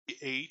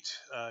8.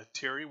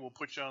 Terry, we'll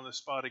put you on the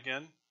spot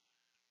again.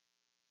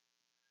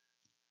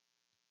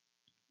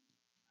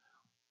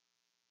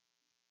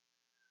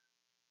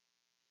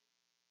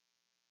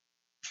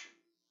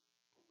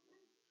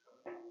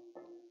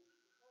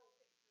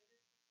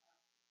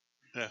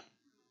 Yeah.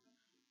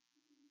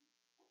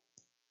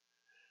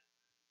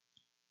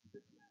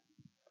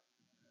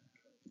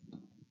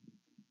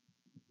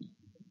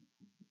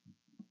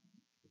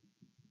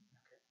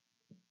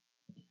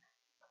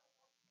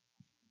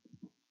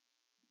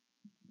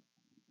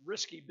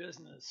 Risky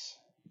business,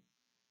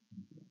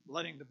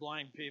 letting the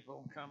blind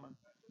people come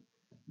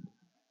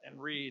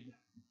and read.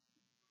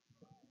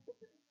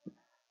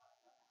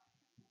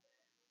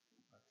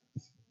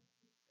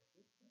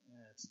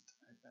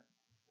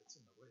 It's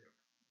in the way of.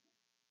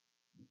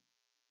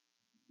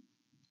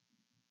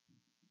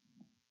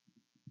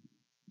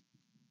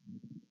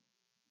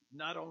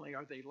 Not only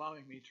are they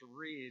allowing me to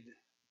read,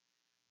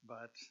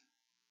 but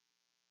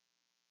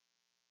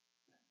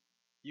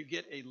you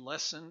get a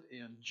lesson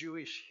in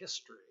Jewish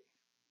history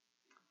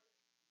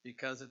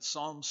because it's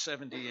Psalm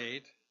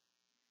 78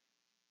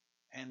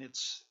 and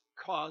it's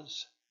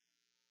cause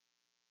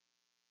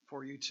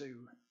for you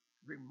to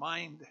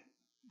remind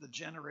the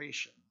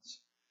generations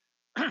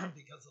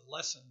because the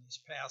lesson is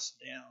passed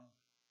down.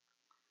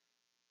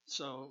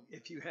 So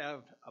if you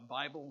have a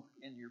Bible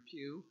in your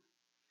pew,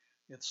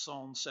 it's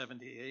Psalm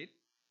 78.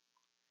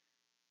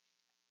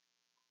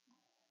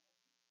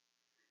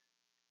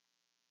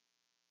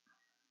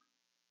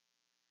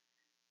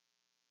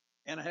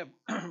 And I have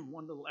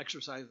one little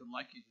exercise I'd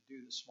like you to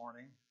do this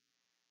morning.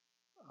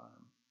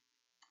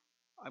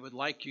 I would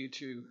like you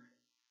to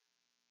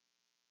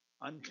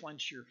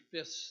unclench your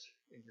fists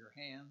in your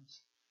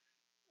hands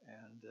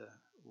and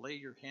lay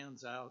your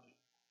hands out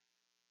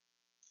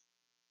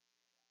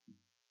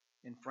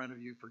in front of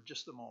you for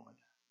just a moment.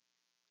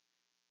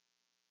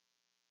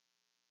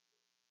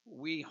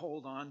 We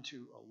hold on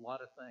to a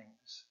lot of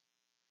things,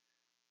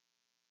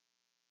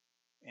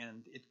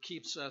 and it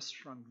keeps us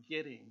from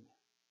getting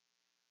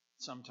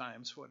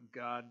sometimes what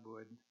God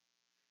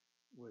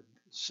would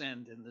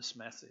send in this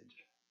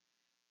message.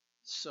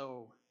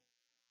 So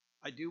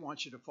I do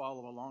want you to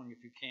follow along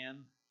if you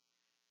can,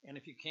 and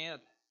if you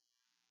can't,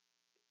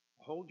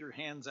 hold your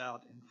hands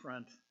out in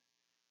front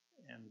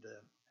and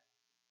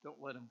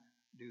don't let them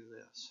do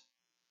this.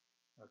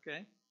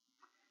 Okay?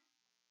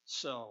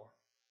 So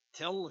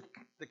tell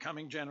the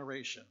coming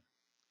generation,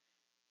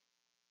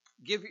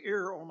 give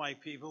ear, O my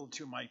people,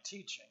 to my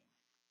teaching.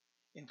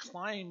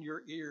 Incline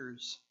your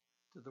ears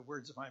to the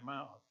words of my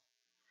mouth.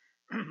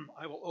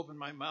 I will open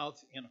my mouth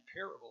in a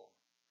parable.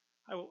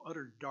 I will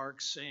utter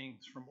dark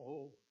sayings from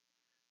old,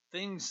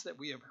 things that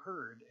we have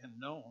heard and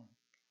known,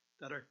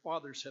 that our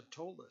fathers have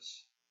told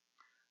us.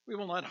 We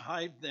will not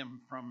hide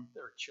them from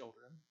their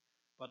children,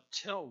 but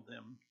tell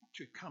them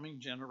to coming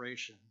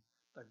generation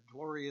the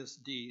glorious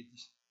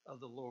deeds of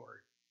the Lord,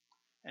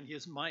 and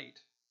his might,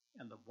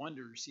 and the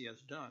wonders he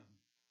has done.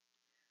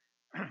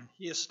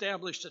 He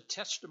established a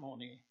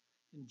testimony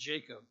in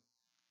Jacob,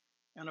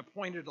 and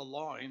appointed a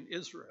law in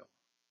Israel,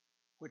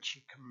 which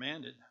he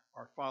commanded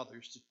our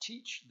fathers to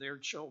teach their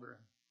children,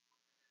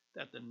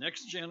 that the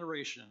next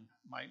generation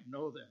might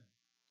know them,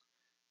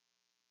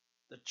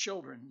 the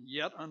children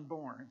yet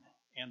unborn,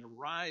 and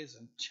arise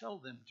and tell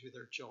them to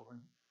their children,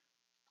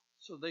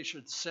 so they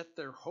should set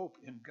their hope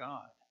in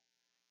God,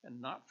 and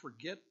not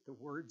forget the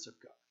words of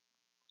God,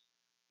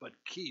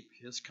 but keep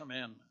his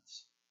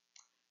commandments,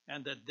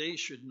 and that they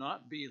should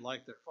not be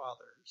like their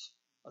fathers,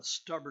 a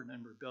stubborn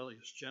and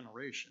rebellious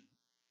generation,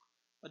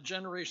 a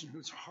generation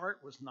whose heart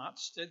was not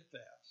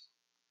steadfast,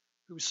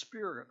 whose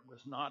spirit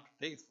was not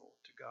faithful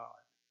to God.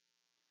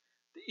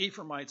 The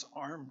Ephraimites,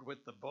 armed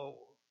with the bow,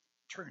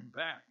 turned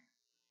back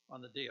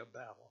on the day of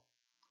battle.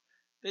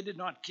 They did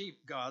not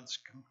keep God's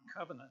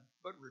covenant,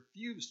 but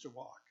refused to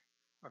walk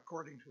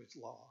according to his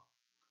law.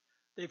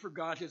 They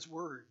forgot his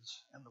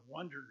words and the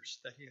wonders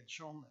that he had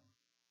shown them.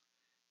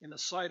 In the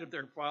sight of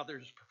their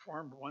fathers,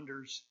 performed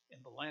wonders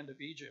in the land of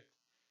Egypt,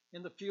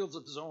 in the fields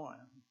of Zoan.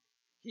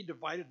 He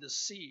divided the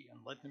sea and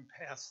let them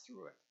pass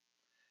through it,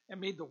 and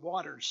made the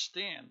waters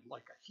stand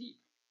like a heap.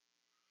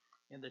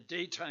 In the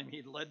daytime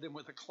he led them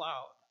with a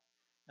cloud,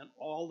 and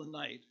all the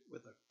night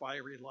with a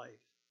fiery light.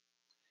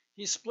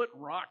 He split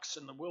rocks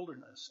in the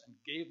wilderness and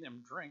gave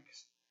them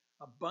drinks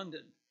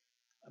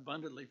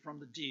abundantly from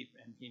the deep,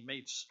 and he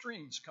made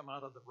streams come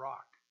out of the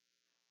rock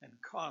and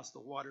caused the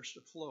waters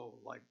to flow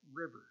like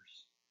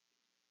rivers.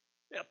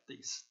 Yet they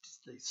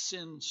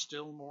sinned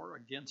still more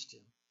against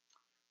him,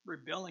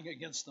 rebelling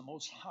against the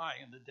Most High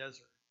in the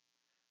desert.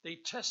 They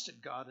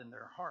tested God in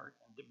their heart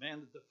and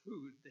demanded the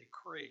food they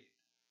craved.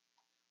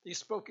 They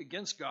spoke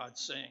against God,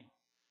 saying,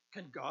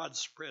 "Can God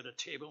spread a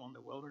table in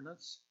the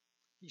wilderness?"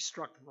 He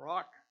struck the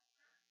rock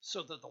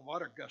so that the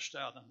water gushed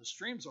out and the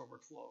streams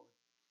overflowed.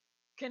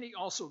 Can he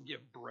also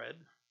give bread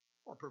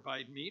or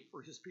provide meat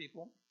for his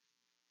people?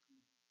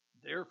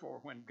 Therefore,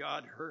 when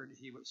God heard,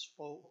 he was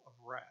full of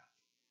wrath.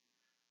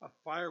 A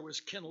fire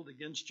was kindled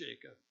against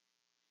Jacob.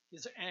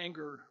 His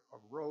anger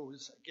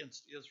arose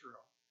against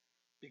Israel.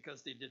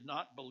 because they did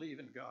not believe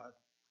in God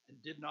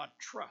and did not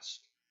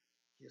trust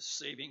his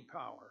saving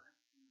power.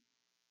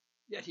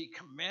 Yet he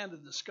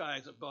commanded the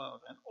skies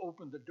above and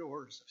opened the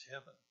doors of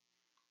heaven,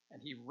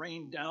 and he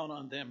rained down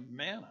on them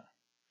manna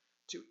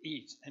to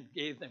eat and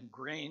gave them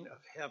grain of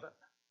heaven.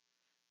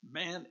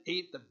 Man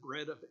ate the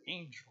bread of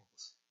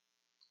angels.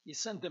 He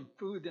sent them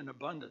food in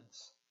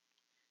abundance.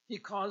 He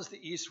caused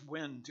the east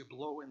wind to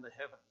blow in the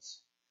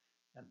heavens,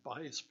 and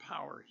by his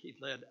power he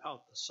led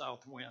out the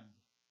south wind.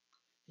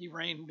 He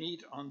rained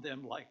meat on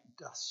them like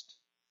dust,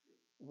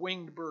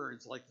 winged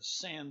birds like the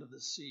sand of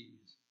the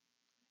seas,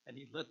 and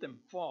he let them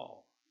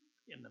fall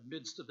in the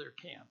midst of their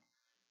camp,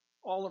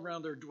 all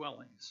around their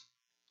dwellings,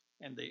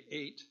 and they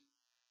ate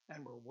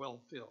and were well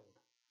filled,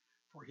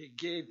 for he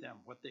gave them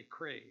what they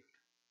craved.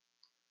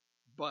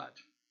 But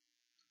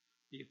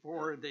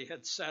before they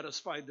had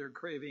satisfied their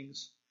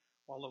cravings,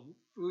 while the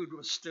food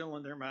was still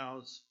in their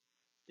mouths,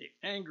 the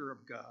anger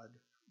of God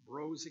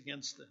rose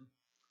against them,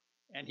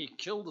 and he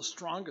killed the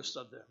strongest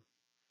of them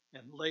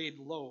and laid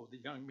low the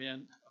young men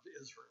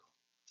of Israel.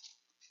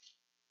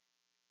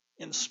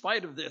 In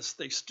spite of this,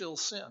 they still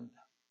sinned.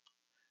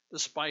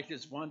 Despite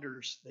his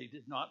wonders, they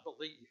did not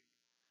believe.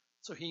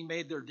 So he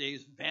made their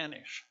days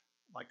vanish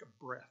like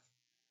a breath,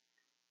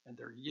 and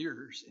their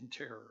years in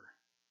terror.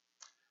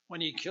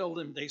 When he killed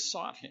them, they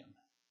sought him.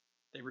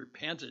 They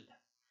repented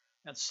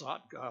and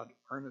sought God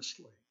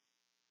earnestly.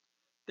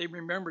 They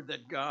remembered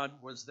that God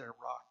was their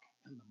rock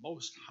and the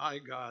Most High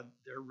God,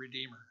 their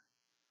Redeemer.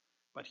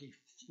 But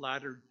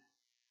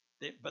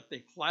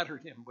they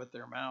flattered him with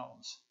their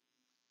mouths.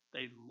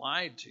 They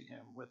lied to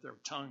him with their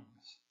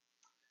tongues.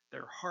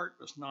 Their heart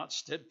was not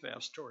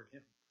steadfast toward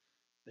him.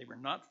 They were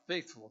not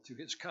faithful to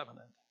his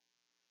covenant.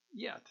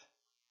 Yet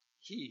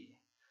he,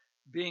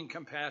 being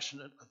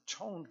compassionate,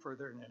 atoned for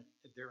their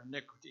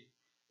iniquity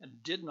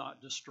and did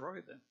not destroy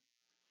them.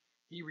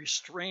 He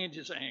restrained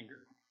his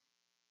anger.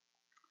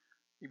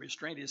 He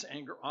restrained his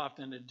anger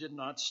often and did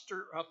not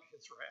stir up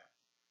his wrath.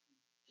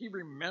 He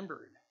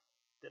remembered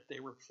that they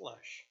were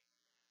flesh,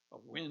 a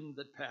wind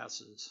that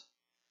passes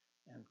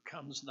and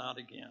comes not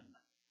again.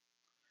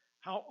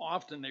 How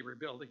often they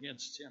rebelled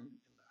against him in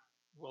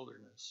the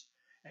wilderness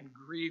and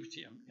grieved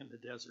him in the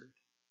desert.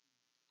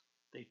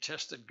 They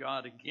tested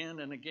God again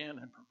and again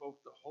and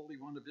provoked the Holy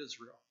One of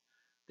Israel.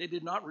 They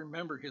did not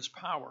remember his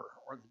power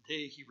or the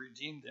day he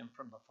redeemed them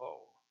from the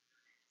foe,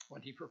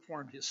 when he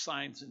performed his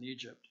signs in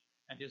Egypt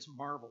and his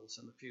marvels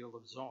in the field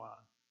of Zoan.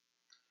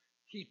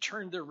 He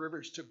turned their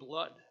rivers to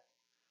blood,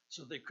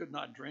 so they could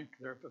not drink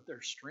of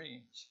their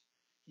streams.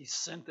 He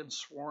sent them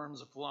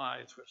swarms of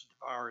flies which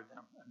devoured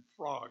them, and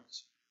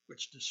frogs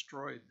which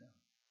destroyed them.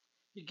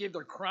 He gave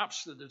their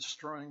crops to the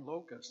destroying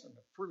locust, and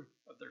the fruit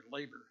of their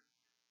labor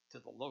to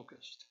the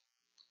locust.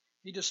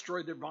 He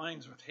destroyed their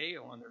vines with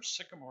hail and their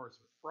sycamores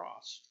with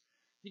frost.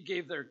 He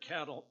gave over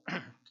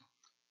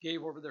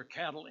their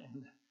cattle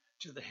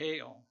into the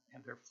hail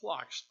and their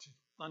flocks to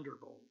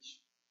thunderbolts.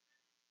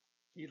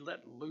 He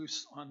let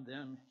loose on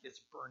them his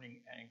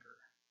burning anger,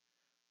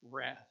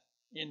 wrath,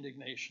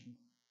 indignation,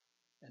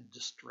 and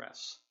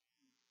distress,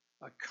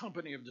 a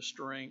company of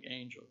destroying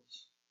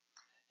angels.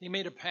 He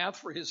made a path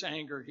for his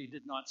anger. He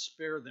did not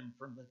spare them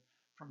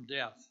from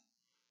death,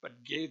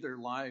 but gave their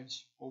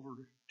lives over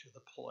to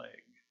the plague.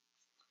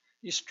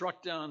 He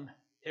struck down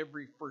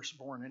every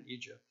firstborn in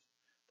Egypt,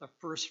 the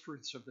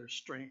firstfruits of their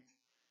strength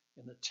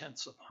in the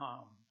tents of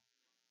Ham.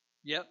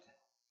 Yet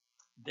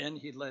then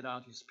he led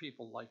out his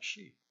people like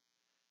sheep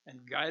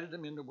and guided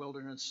them in the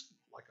wilderness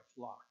like a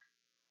flock.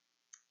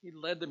 He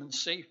led them in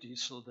safety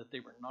so that they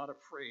were not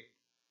afraid,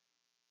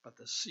 but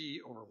the sea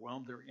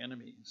overwhelmed their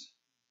enemies,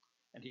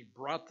 and he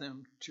brought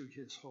them to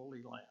his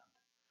holy land,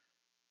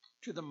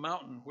 to the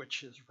mountain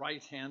which his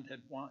right hand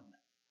had won.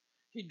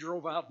 He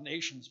drove out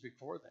nations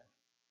before them.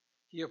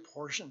 He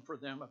apportioned for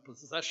them a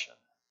possession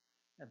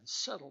and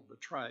settled the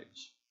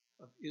tribes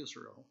of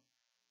Israel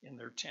in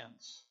their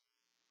tents.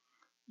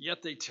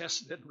 Yet they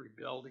tested and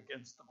rebelled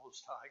against the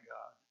Most High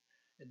God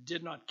and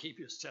did not keep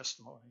his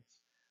testimonies,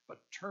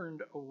 but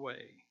turned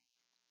away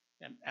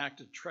and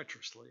acted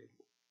treacherously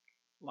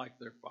like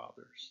their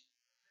fathers.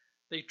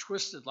 They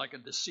twisted like a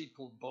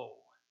deceitful bow,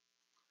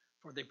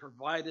 for they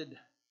provoked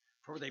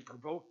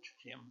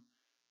him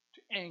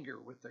to anger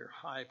with their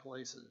high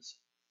places.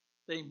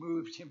 They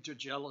moved him to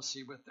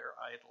jealousy with their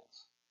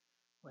idols.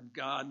 When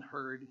God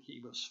heard, he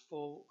was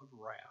full of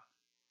wrath,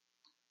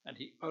 and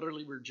he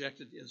utterly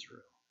rejected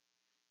Israel.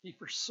 He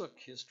forsook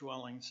his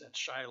dwellings at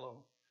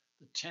Shiloh,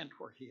 the tent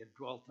where he had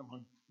dwelt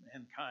among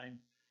mankind,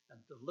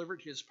 and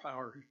delivered his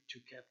power to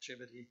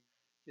captivity,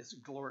 his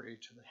glory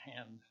to the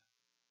hand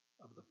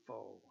of the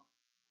foe.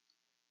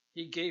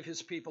 He gave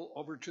his people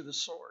over to the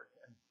sword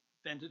and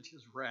vented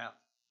his wrath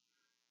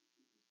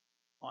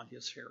on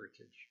his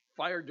heritage.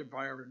 Fire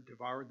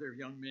devoured their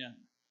young men,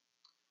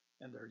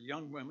 and their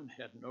young women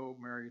had no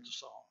marriage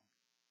song.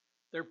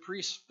 Their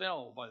priests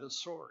fell by the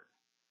sword,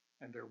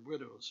 and their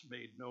widows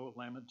made no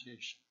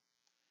lamentation.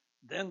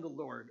 Then the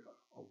Lord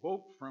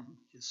awoke from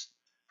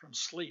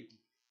sleep,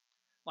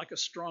 like a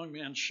strong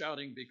man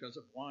shouting because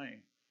of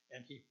wine,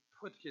 and he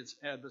put his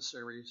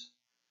adversaries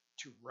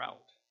to rout.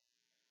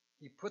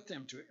 He put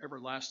them to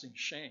everlasting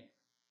shame.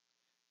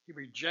 He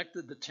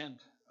rejected the tent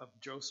of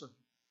Joseph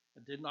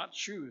and did not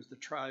choose the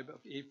tribe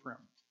of Ephraim.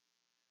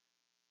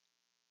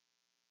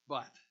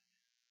 But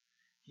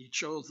he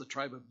chose the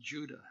tribe of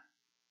Judah,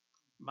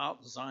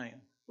 Mount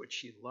Zion, which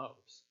he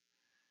loves.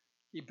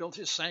 He built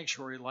his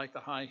sanctuary like the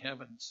high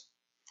heavens,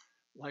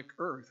 like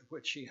earth,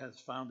 which he has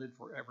founded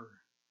forever.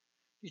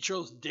 He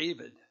chose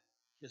David,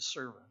 his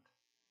servant.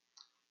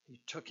 He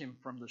took him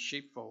from the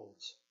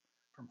sheepfolds.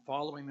 From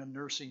following the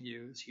nursing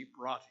ewes, he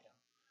brought him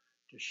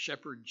to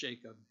shepherd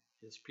Jacob,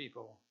 his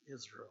people,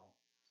 Israel,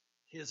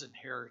 his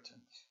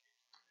inheritance.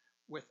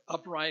 With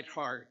upright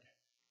heart,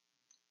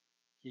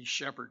 he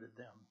shepherded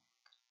them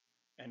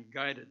and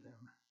guided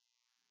them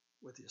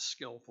with his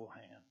skillful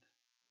hand.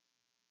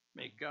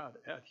 May God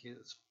add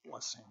his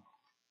blessing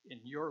in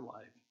your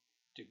life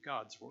to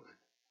God's word.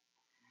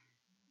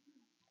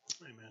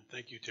 Amen.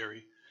 Thank you,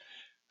 Terry.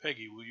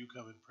 Peggy, will you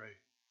come and pray?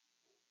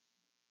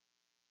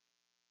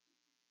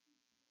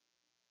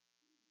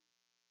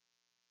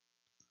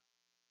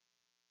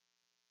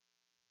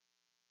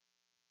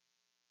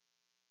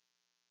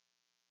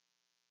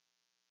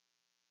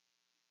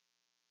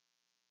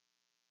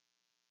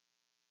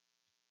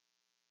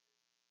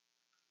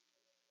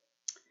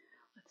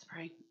 Let's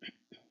pray.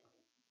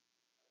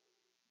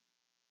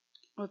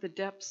 Oh, the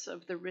depths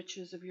of the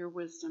riches of your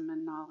wisdom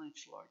and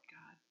knowledge, Lord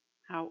God.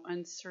 How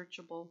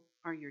unsearchable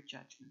are your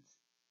judgments.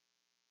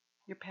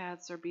 Your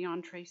paths are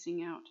beyond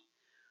tracing out.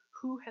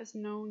 Who has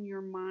known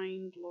your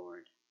mind,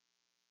 Lord?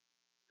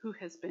 Who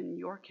has been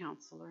your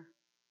counselor?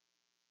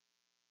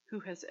 Who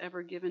has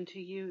ever given to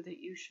you that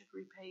you should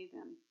repay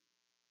them?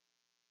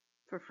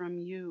 For from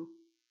you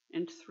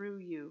and through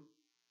you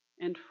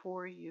and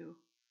for you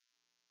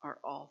are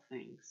all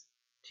things.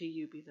 To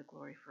you be the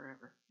glory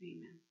forever.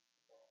 Amen.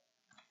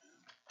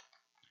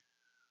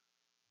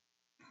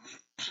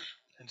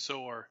 And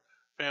so our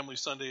Family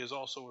Sunday is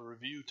also a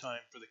review time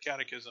for the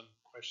catechism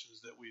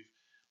questions that we've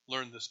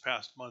learned this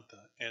past month.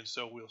 And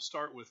so we'll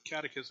start with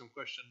catechism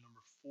question number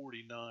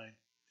 49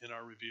 in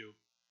our review.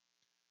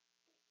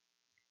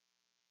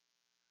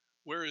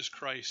 Where is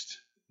Christ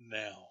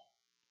now?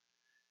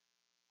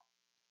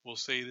 We'll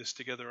say this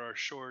together, our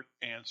short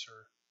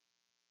answer.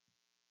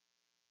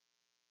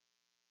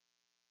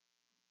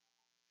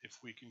 If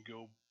we can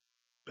go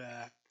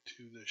back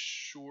to the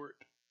short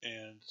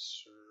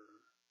answer.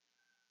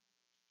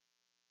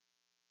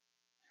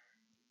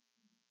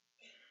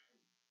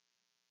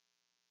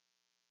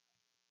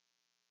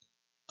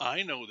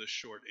 I know the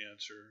short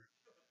answer.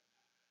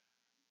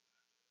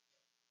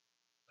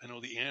 I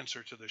know the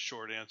answer to the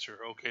short answer.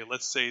 Okay,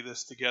 let's say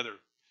this together.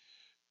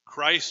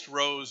 Christ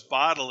rose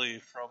bodily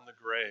from the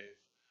grave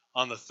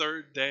on the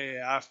third day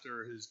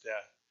after his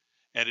death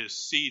and is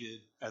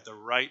seated at the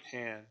right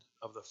hand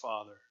of the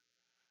Father.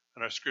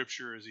 And our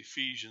scripture is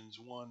Ephesians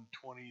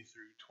 1:20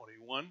 through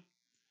 21.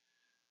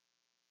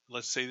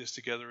 Let's say this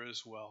together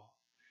as well.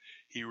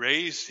 He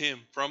raised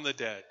him from the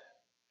dead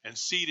and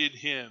seated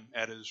him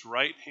at his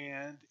right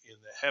hand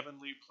in the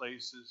heavenly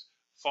places,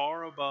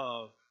 far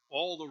above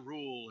all the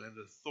rule and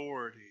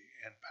authority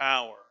and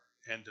power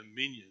and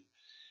dominion,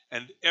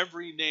 and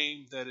every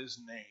name that is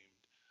named,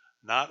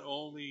 not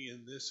only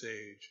in this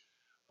age,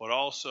 but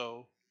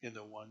also in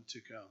the one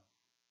to come.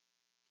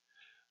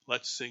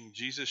 Let's sing,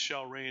 Jesus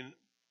shall reign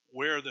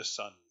where the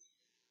sun,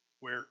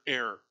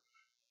 where'er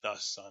the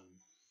sun.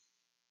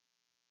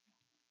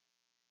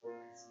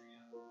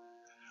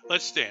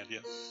 Let's stand,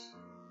 yes.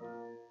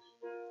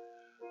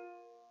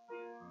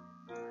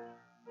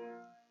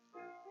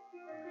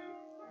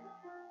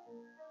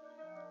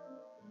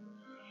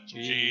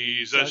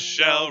 Jesus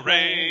shall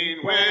reign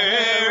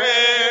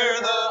where'er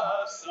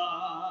the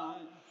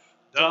sun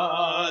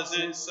does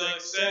its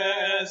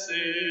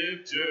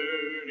successive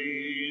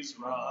journeys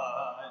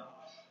run.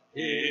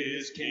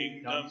 His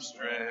kingdom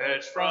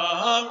stretch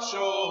from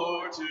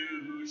shore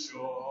to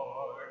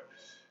shore,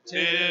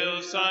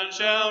 till sun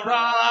shall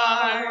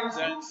rise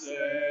and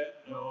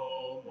set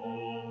no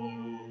more.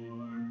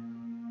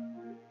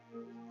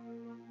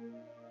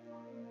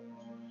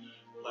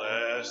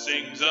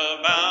 Blessings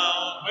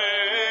abound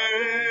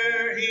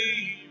where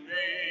he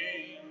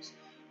reigns.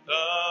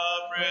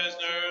 The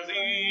prisoner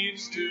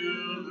leaves to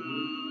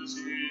lose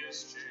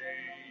his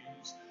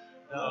chains.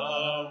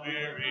 The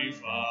weary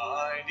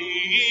find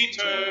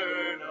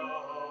eternal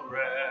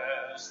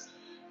rest,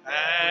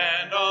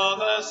 and all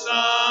the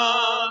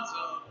sons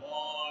of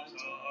want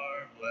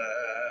are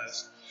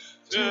blessed.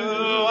 To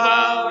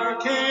our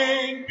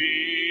King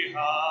be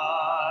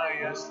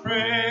highest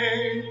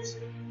praise,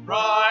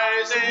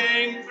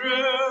 rising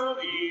through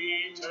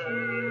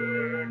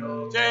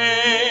eternal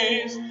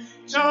days.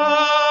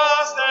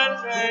 Just and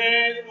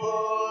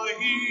faithful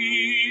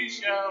he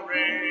shall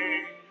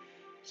reign.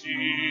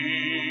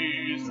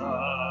 Jesus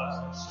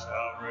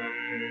shall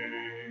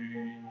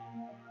reign.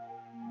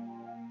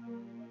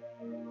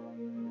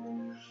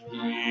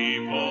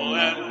 People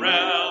and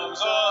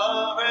realms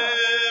of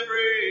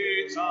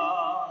every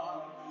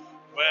tongue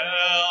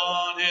dwell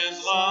on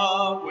his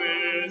love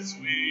with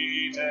sweet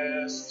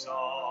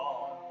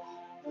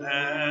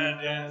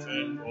and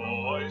infant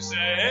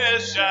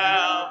voices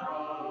shall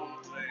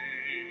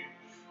proclaim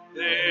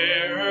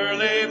their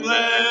early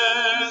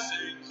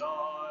blessings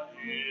on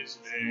his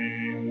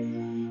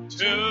name.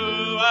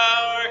 To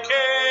our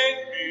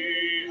King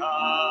be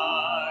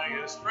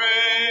highest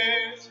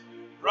praise,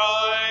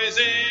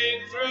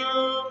 rising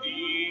through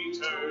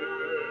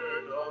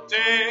eternal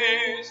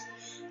days.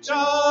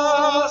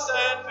 Just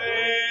and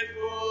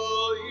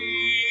faithful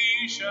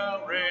he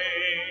shall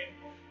reign,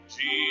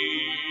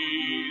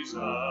 Jesus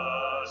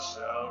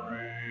shall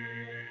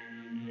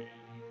reign.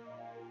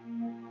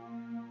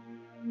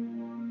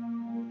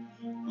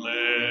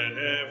 Let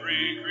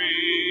every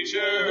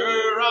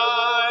creature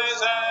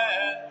rise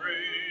and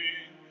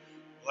bring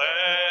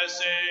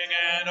blessing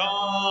and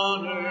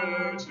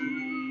honor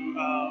to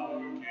our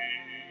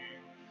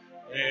King.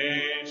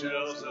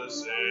 Angels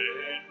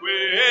ascend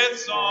with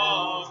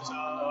songs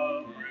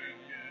of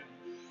ringing,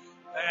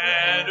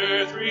 and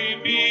earth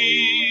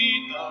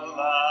repeat the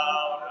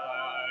loud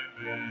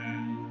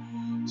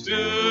amen.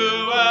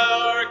 To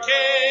our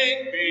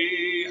King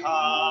be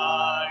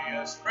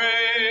highest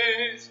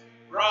praise,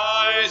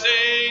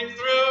 rising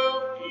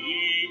through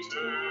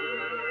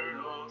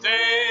eternal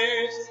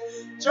days.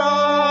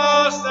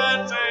 Just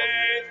and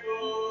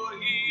faithful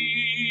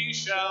he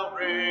shall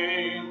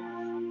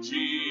reign,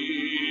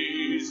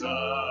 Jesus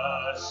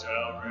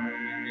shall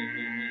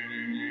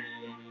reign.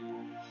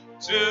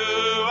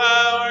 To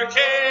our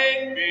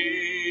King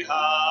be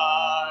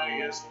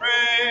highest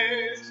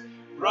praise,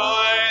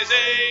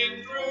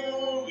 rising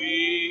through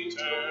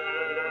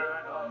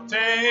eternal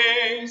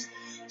days.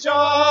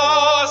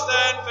 Just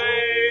and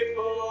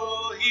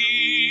faithful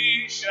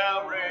he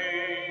shall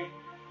reign,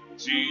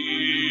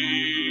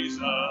 Jesus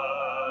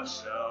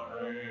shall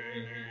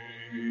reign.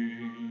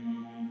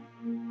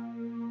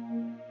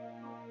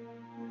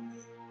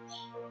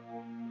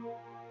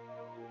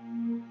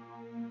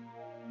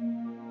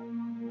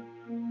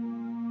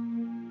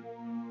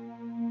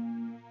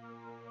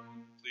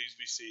 Please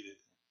be seated.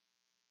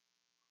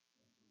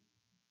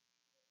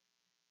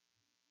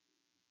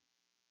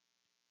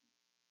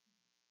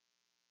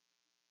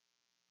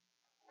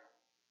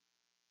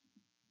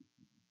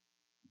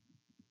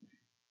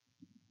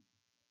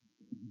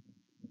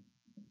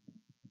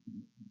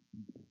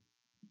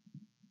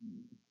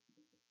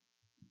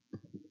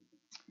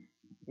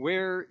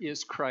 Where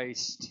is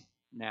Christ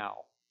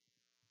now?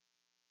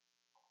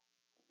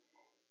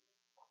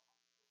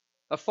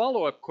 A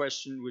follow-up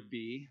question would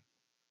be,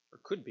 or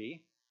could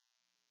be,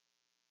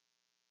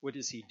 what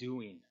is he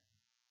doing?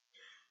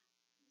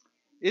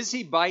 Is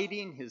he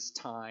biding his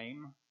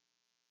time,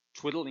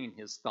 twiddling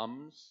his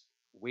thumbs,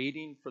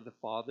 waiting for the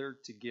Father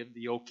to give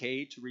the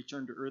okay to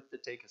return to earth to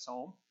take us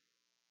home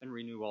and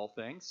renew all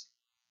things?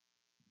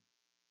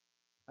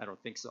 I don't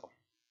think so.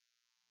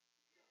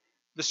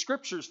 The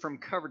scriptures from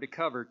cover to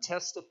cover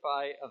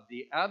testify of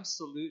the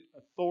absolute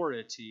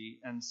authority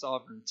and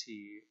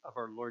sovereignty of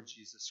our Lord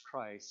Jesus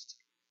Christ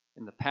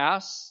in the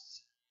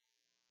past,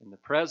 in the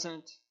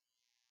present,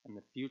 and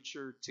the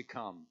future to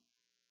come.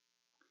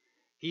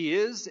 He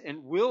is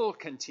and will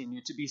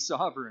continue to be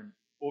sovereign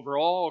over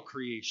all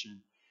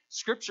creation.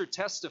 Scripture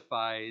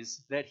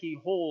testifies that he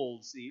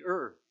holds the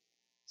earth,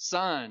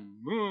 sun,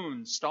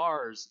 moon,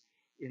 stars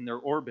in their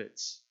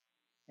orbits,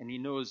 and he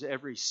knows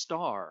every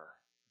star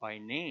by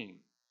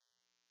name.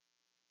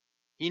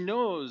 He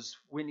knows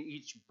when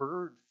each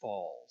bird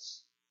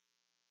falls.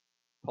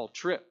 Paul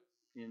Tripp,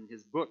 in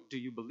his book, Do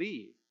You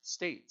Believe?,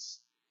 states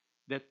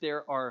that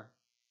there are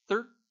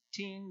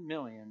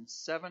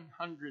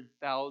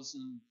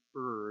 13,700,000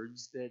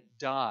 birds that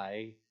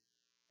die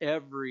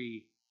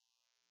every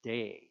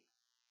day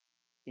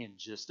in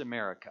just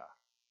America.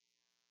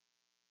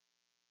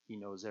 He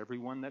knows every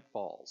one that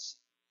falls.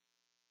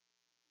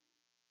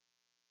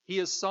 He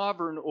is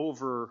sovereign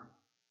over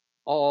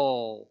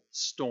all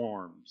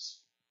storms.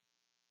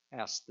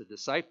 Ask the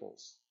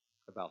disciples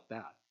about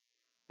that.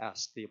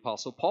 Ask the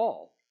Apostle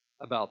Paul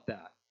about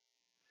that.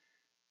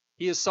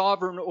 He is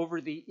sovereign over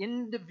the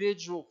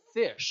individual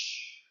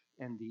fish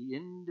and the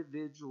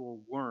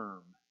individual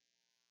worm.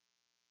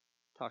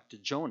 Talk to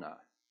Jonah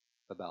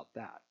about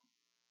that.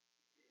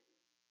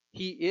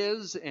 He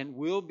is and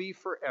will be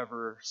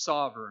forever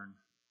sovereign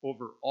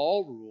over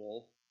all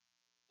rule,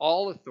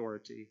 all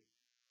authority,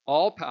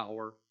 all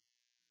power,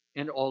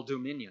 and all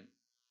dominion.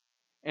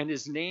 And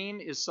his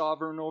name is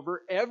sovereign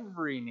over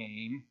every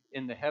name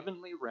in the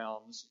heavenly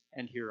realms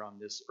and here on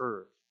this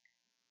earth.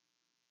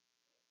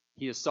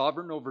 He is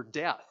sovereign over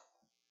death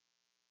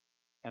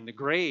and the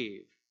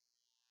grave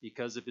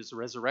because of his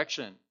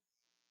resurrection,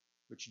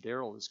 which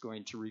Daryl is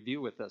going to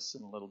review with us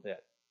in a little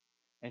bit.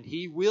 And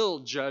he will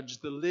judge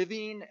the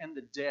living and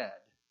the dead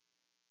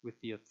with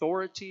the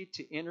authority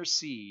to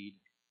intercede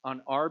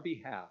on our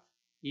behalf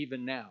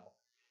even now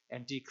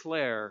and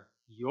declare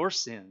your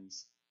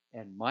sins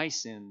and my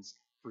sins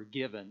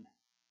forgiven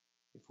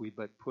if we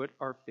but put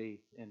our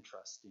faith and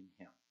trust in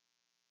him.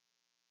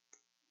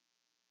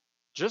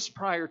 Just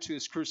prior to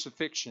his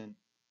crucifixion,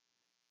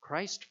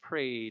 Christ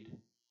prayed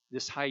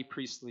this high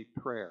priestly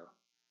prayer.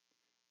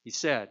 He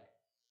said,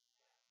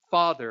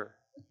 Father,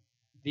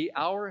 the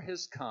hour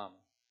has come.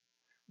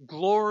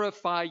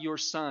 Glorify your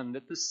Son,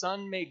 that the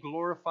Son may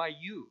glorify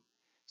you,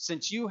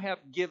 since you have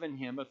given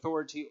him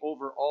authority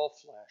over all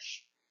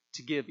flesh,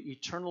 to give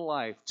eternal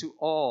life to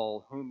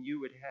all whom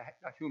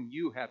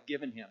you have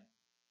given him.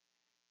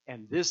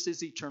 And this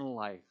is eternal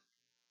life,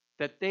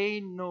 that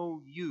they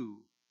know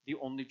you, the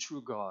only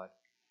true God,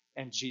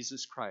 and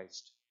Jesus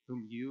Christ,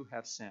 whom you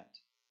have sent.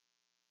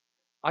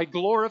 I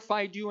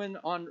glorified you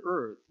on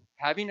earth,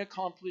 having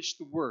accomplished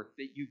the work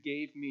that you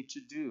gave me to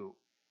do.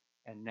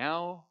 And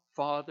now,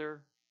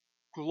 Father,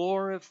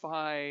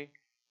 glorify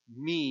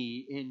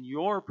me in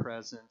your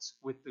presence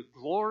with the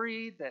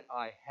glory that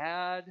I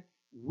had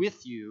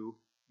with you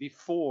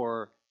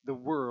before the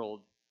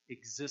world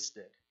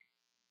existed.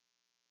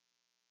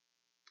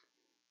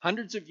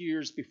 Hundreds of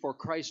years before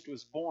Christ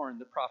was born,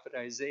 the prophet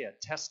Isaiah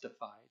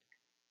testified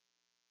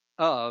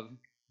of,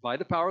 by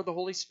the power of the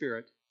Holy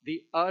Spirit,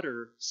 the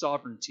utter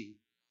sovereignty,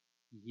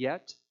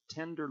 yet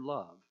tender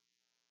love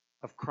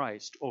of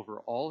Christ over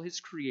all his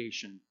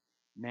creation,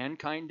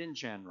 mankind in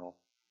general,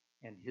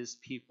 and his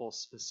people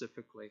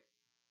specifically.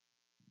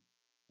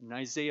 In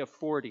Isaiah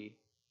 40,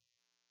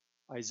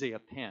 Isaiah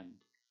penned,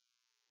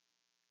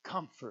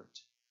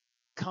 "Comfort,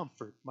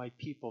 comfort my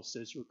people,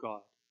 says your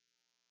God.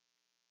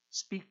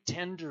 Speak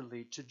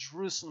tenderly to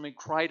Jerusalem and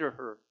cry to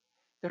her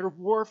that her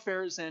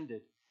warfare is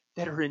ended,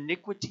 that her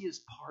iniquity is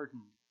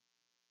pardoned,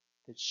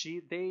 that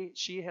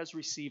she has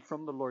received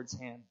from the Lord's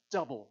hand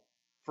double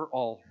for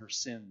all her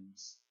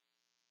sins."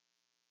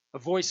 A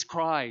voice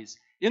cries,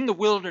 "In the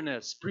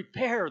wilderness,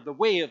 prepare the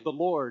way of the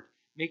Lord.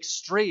 Make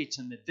straight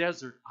in the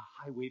desert a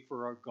highway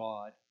for our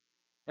God.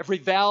 Every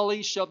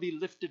valley shall be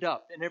lifted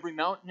up, and every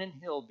mountain and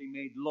hill be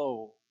made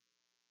low.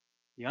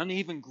 The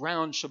uneven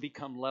ground shall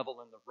become level,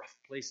 and the rough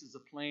places a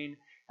plain,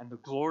 and the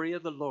glory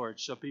of the Lord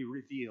shall be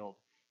revealed,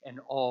 and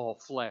all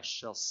flesh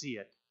shall see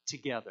it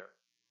together."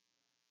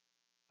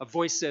 A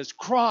voice says,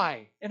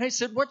 "Cry." And I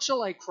said, "What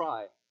shall I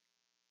cry?"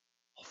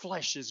 "All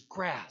flesh is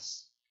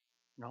grass,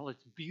 and all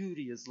its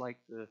beauty is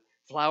like the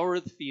flower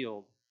of the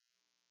field.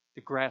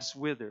 The grass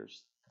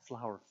withers, the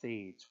flower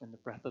fades when the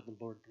breath of the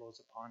Lord blows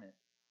upon it.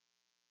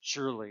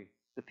 Surely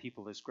the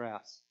people is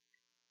grass.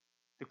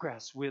 The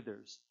grass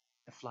withers,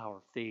 the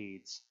flower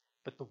fades,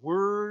 but the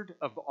word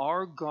of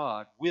our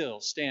God will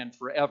stand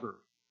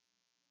forever.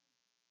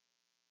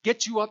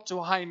 Get you up to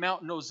a high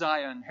mountain, O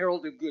Zion,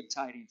 herald of good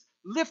tidings.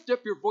 Lift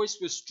up your voice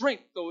with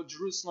strength, O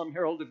Jerusalem,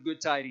 herald of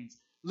good tidings.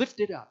 Lift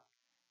it up.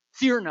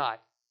 Fear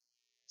not.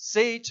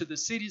 Say to the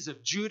cities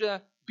of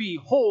Judah,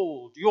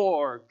 behold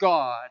your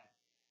God.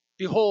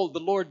 Behold, the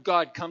Lord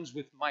God comes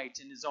with might,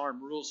 and his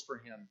arm rules for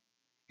him.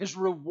 His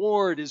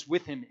reward is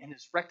with him, and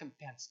his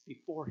recompense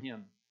before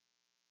him.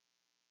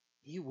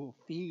 He will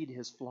feed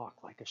his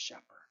flock like a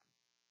shepherd.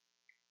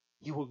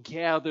 He will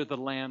gather the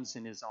lambs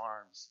in his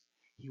arms.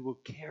 He will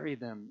carry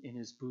them in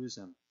his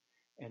bosom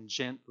and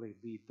gently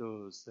lead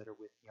those that are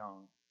with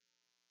young.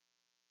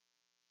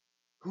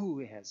 Who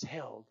has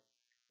held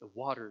the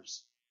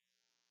waters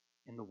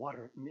in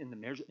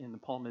the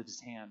palm of his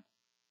hand,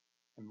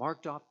 and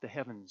marked off the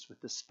heavens with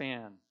the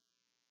span,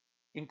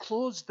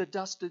 enclosed the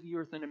dust of the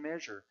earth in a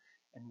measure,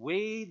 and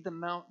weighed the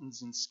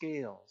mountains in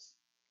scales,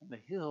 and the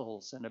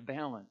hills in a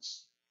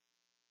balance?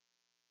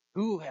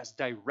 Who has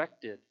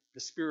directed the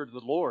Spirit of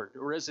the Lord,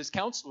 or as his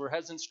counselor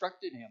has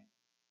instructed him?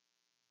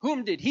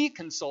 Whom did he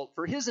consult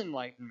for his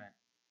enlightenment?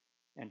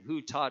 And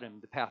who taught him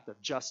the path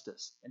of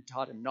justice, and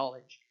taught him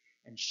knowledge,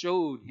 and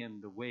showed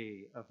him the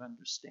way of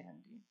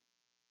understanding?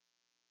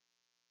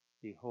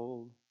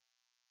 Behold,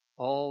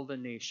 all the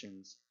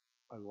nations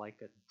are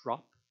like a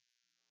drop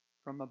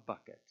from a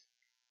bucket,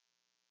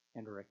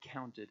 and are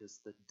accounted as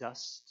the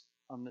dust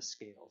on the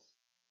scales.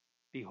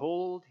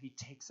 Behold, he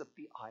takes up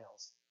the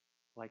isles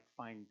like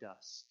fine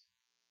dust.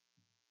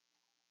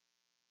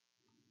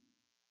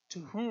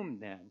 To whom,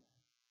 then,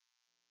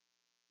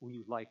 will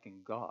you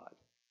liken God?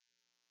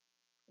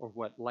 Or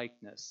what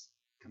likeness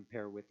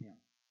compare with him?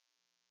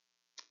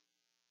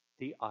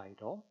 The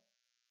idol,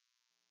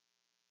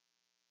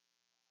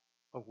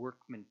 a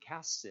workman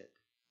casts it,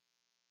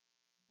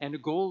 and a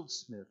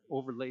goldsmith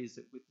overlays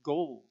it with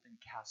gold and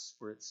casts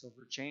for it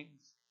silver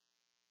chains.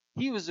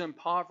 He who is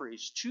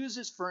impoverished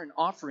chooses for an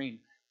offering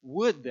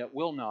wood that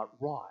will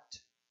not rot.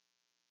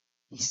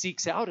 He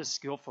seeks out a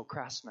skillful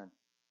craftsman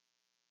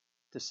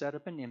to set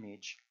up an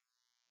image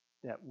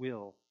that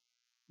will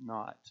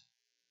not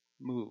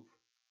move.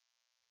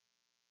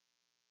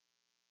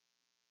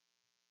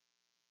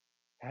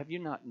 Have you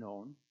not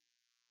known?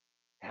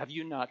 Have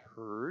you not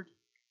heard?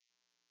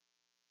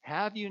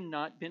 Have you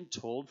not been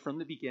told from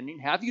the beginning?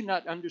 Have you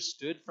not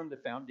understood from the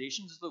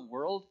foundations of the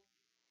world?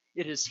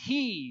 It is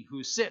he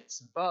who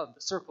sits above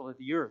the circle of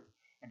the earth,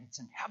 and its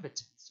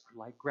inhabitants are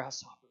like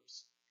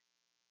grasshoppers,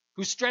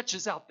 who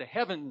stretches out the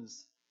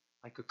heavens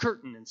like a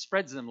curtain and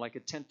spreads them like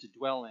a tent to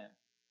dwell in,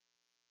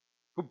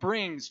 who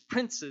brings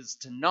princes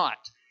to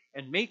naught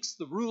and makes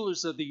the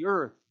rulers of the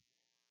earth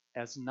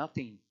as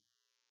nothing.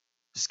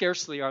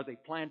 Scarcely are they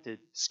planted,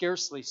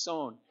 scarcely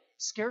sown,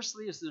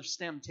 scarcely is their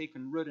stem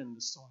taken root in the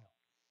soil.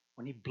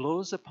 when he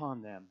blows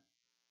upon them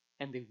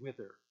and they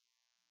wither,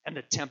 and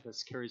the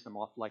tempest carries them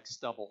off like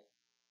stubble.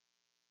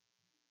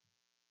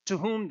 To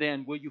whom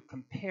then will you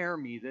compare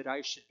me that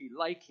I should be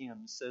like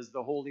him, says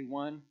the Holy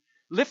One?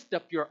 Lift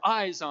up your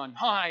eyes on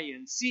high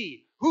and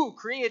see who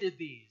created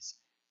these,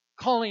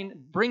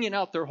 bringing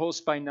out their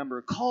host by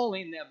number,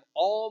 calling them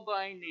all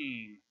by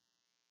name,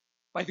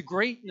 by the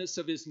greatness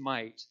of his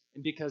might,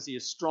 and because he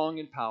is strong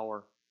in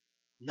power.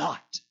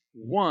 Not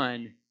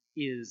one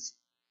is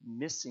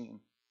missing.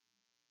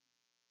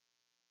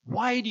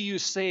 Why do you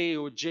say,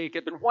 O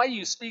Jacob, and why do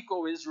you speak,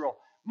 O Israel?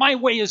 My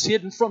way is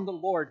hidden from the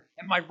Lord,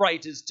 and my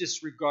right is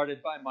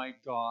disregarded by my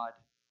God.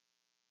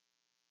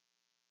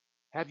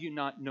 Have you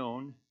not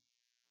known?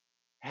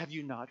 Have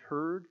you not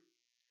heard?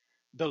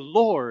 The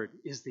Lord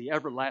is the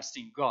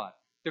everlasting God,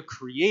 the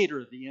creator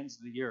of the ends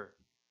of the earth.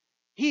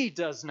 He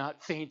does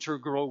not faint or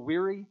grow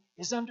weary.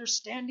 His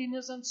understanding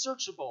is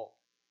unsearchable.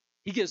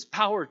 He gives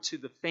power to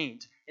the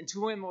faint, and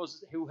to him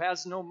who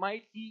has no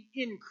might, he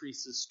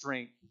increases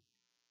strength.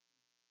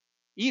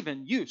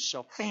 Even youth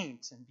shall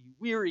faint and be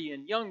weary,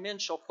 and young men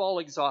shall fall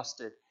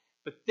exhausted.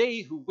 But they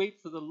who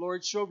wait for the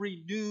Lord shall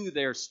renew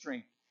their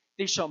strength.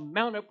 They shall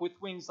mount up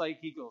with wings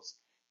like eagles.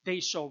 They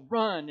shall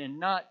run and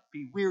not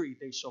be weary.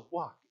 They shall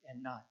walk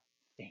and not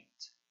faint.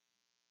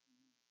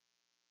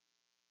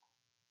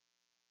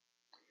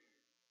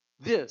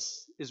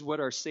 This is what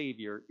our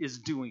Savior is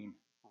doing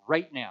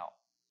right now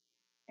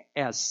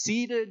as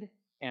seated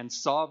and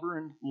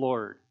sovereign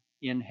Lord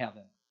in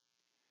heaven,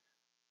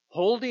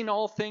 holding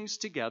all things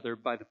together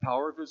by the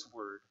power of his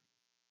word,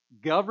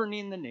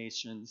 governing the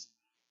nations,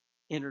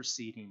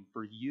 interceding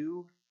for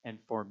you and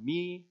for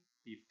me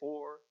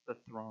before the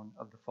throne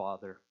of the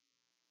Father.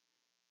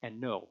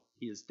 And no,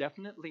 he is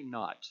definitely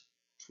not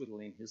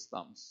twiddling his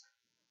thumbs.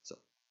 So,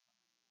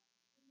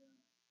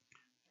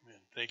 Amen.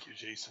 Thank you,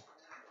 Jason.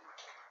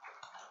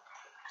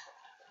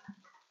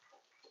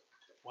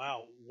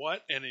 Wow,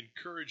 what an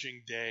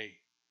encouraging day.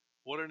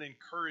 What an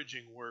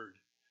encouraging word.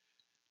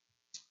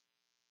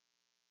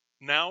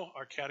 Now,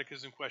 our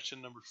catechism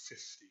question number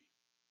 50.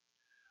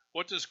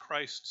 What does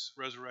Christ's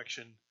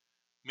resurrection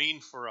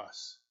mean for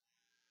us?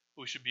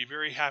 We should be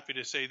very happy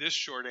to say this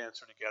short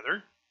answer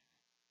together.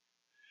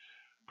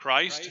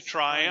 Christ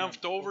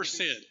triumphed over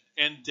sin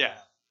and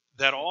death,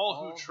 that all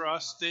who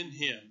trust in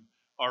him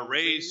are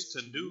raised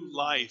to new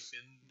life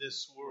in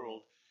this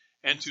world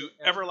and to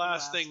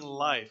everlasting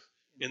life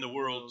in the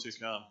world to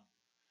come.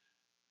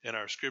 In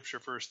our scripture,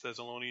 1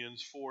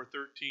 Thessalonians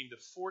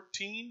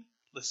 4:13-14,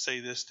 let's say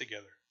this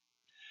together.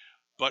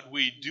 But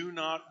we do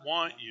not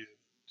want you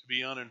to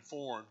be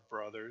uninformed,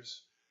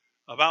 brothers,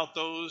 about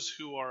those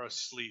who are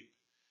asleep,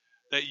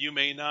 that you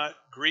may not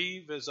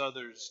grieve as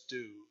others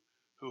do,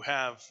 who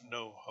have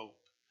no hope.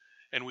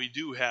 And we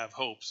do have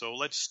hope, so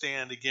let's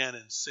stand again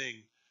and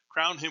sing,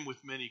 Crown him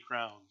with many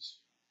crowns.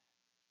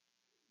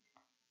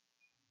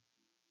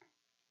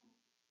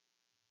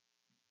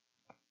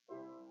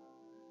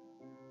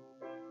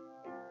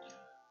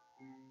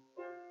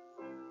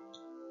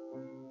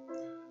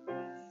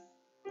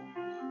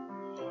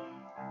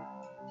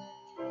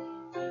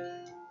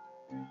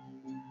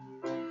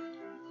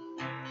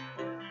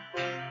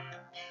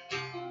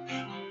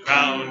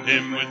 Crown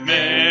him with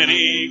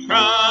many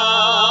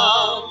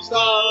crowns,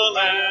 the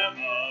Lamb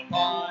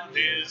upon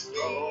his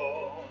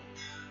throne.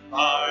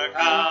 Hark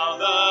how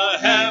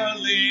the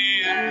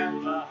heavenly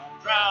anthem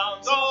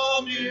drowns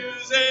all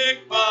music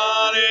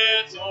but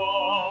its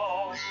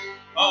own.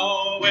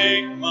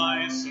 Awake,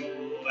 my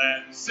soul,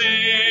 and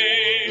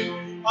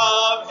sing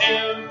of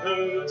him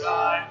who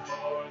died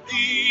for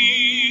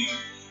thee,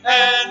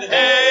 and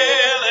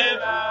hail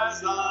him as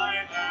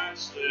thine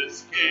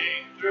matchless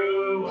King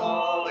through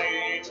all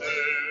eternity.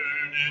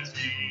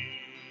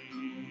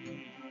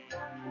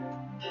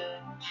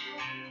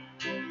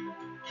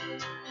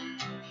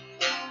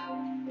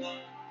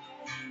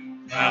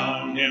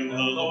 Crown him the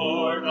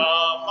Lord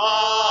of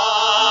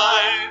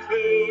life,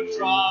 who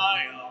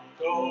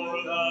triumphed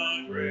o'er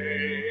the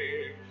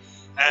grave,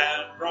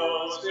 and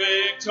rose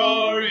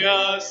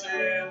victorious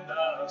in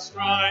the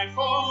strife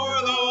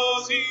for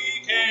those he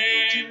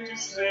came to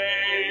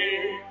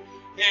save.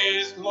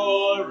 His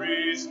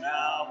glories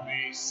now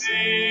we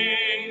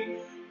sing,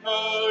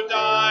 who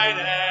died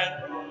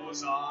and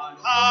rose on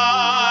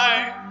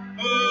high,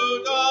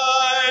 who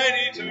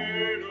died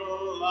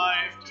eternal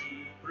life to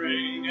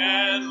bring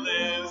and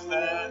lives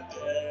that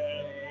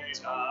deadly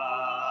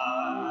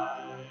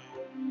time.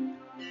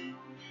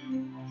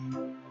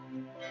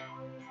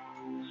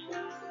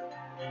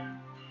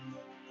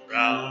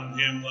 Round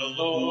him the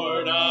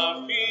Lord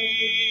of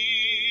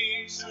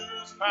peace,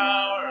 whose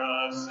power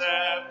of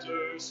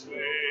scepter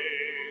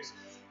sways,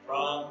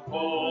 from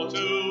pole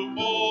to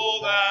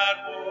pole that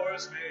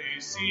wars may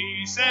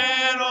cease,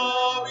 and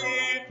all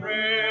be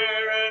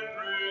prayer and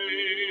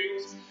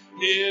praise.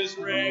 His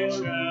reign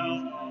shall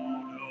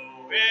know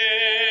no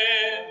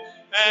end,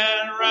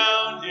 and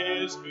round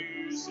his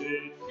pierced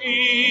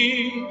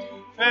feet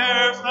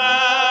fair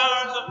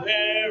flowers of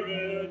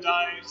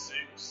paradise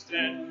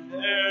extend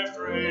their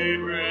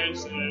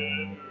fragrance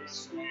ever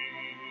sweet.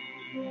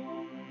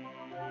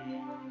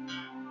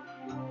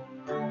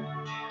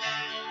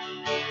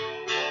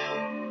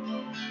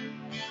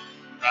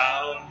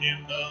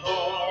 In the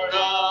Lord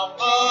of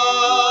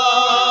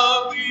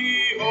love,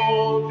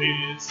 behold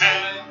his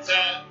hands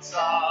and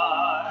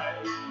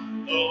side,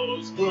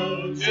 those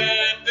clothed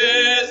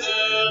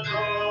invisible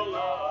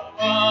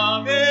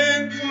above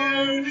in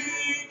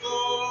beauty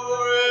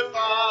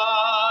glorified.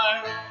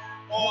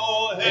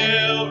 All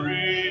hail,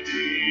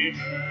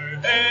 Redeemer,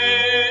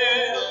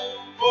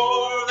 hail,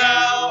 for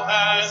thou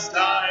hast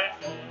died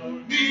for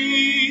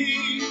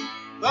me.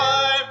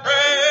 Thy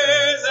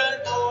praise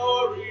and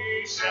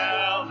glory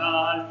shall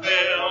not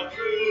fail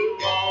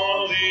through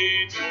all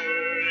eternity.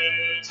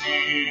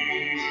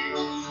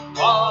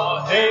 All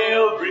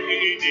hail,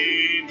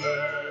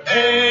 Redeemer,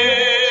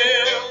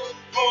 hail,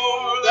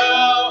 for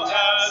thou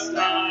hast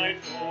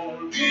died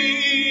for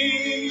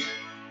me.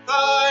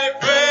 Thy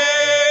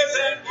praise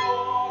and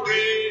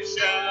glory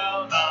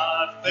shall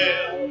not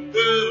fail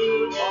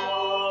through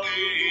all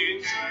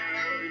eternity.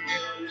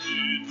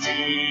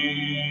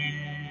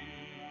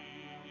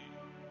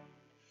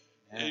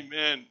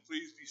 Amen.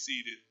 Please be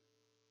seated.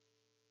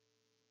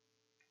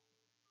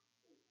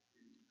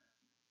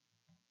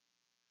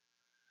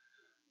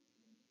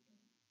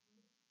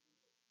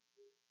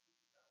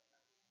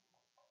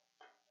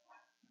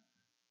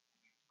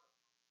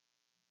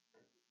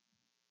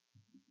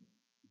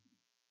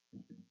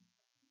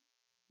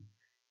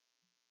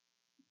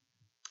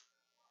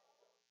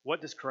 What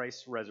does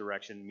Christ's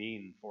resurrection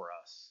mean for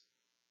us?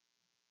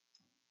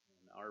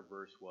 And our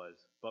verse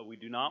was, "But we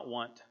do not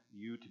want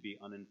you to be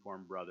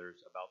uninformed,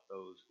 brothers, about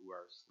those who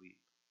are asleep,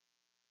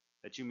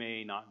 that you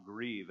may not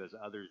grieve as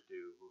others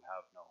do who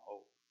have no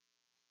hope.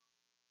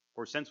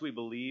 For since we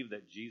believe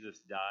that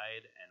Jesus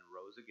died and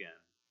rose again,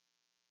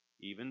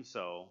 even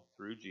so,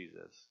 through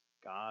Jesus,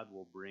 God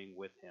will bring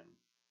with him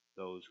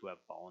those who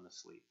have fallen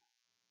asleep."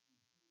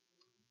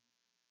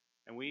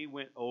 And we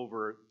went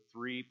over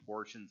 3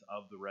 portions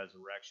of the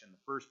resurrection. The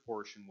first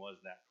portion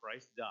was that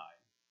Christ died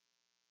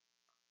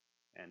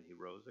and he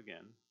rose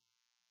again,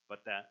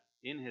 but that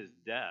in his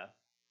death,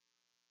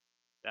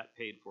 that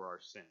paid for our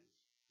sins.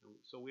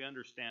 So we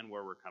understand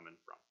where we're coming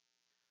from.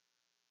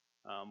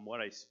 What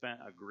I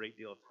spent a great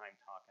deal of time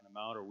talking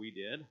about, or we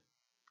did,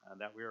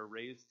 that we are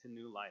raised to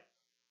new life.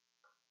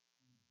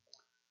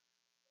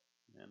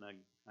 And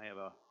I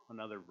have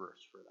another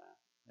verse for that.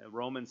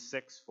 Romans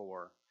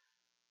 6:4.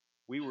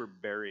 We were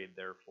buried,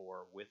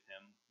 therefore, with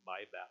him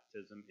by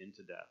baptism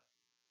into death,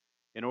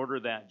 in order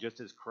that, just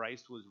as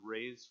Christ was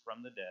raised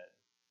from the dead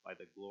by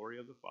the glory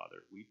of the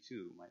Father, we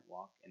too might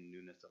walk in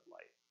newness of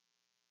life.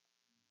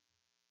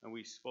 And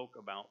we spoke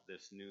about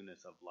this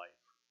newness of life,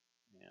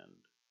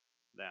 and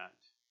that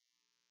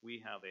we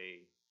have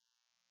a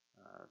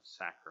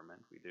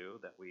sacrament,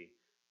 that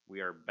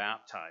we are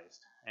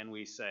baptized, and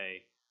we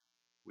say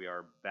we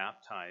are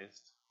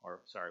baptized,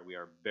 we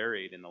are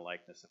buried in the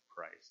likeness of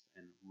Christ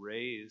and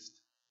raised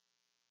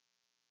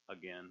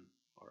again,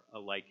 or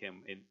like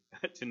him,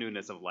 to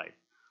newness of life.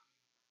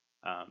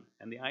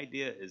 And the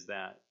idea is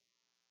that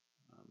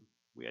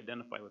we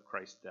identify with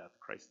Christ's death.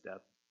 Christ's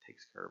death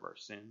takes care of our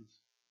sins,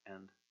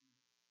 and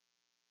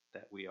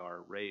that we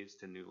are raised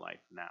to new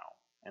life now,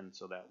 and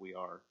so that we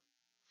are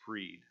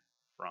freed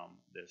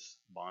from this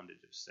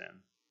bondage of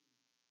sin.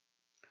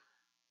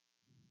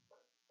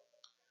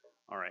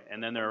 All right,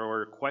 and then there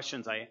were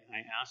questions I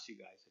asked you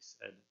guys. I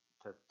said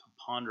to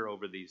ponder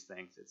over these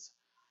things. It's,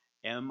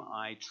 am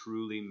I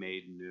truly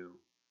made new?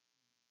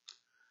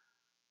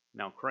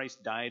 Now,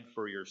 Christ died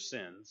for your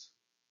sins,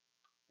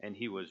 and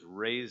he was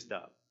raised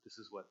up. This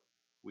is what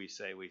we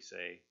say. We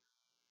say,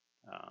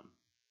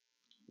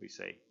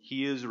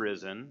 he is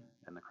risen,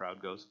 and the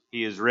crowd goes,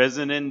 he is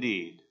risen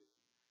indeed.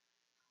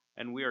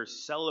 And we are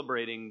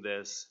celebrating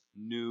this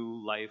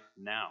new life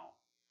now,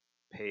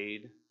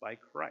 paid by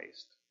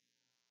Christ.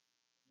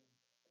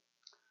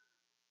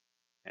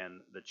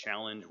 And the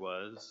challenge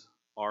was,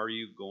 are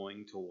you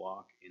going to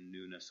walk in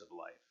newness of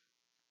life?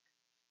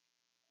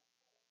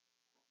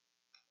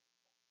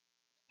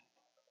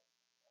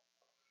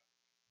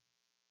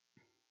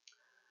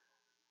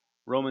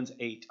 Romans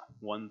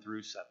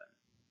 8:1-7.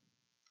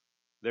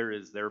 There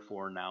is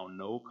therefore now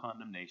no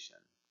condemnation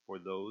for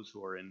those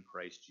who are in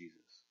Christ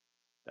Jesus.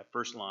 That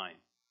first line,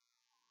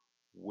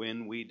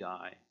 when we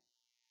die,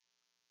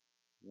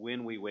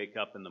 when we wake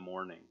up in the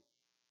morning,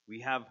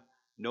 we have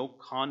no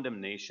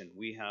condemnation.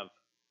 We have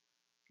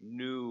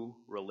new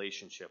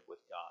relationship with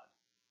God.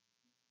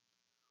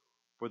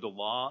 For the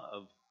law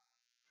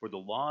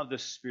of the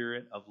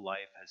Spirit of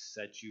life has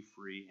set you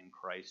free in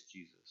Christ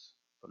Jesus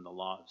from the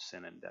law of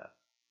sin and death.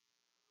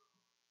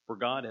 For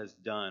God has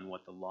done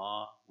what the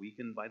law,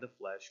 weakened by the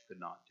flesh, could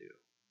not do,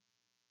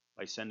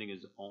 by sending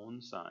his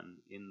own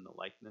Son in the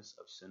likeness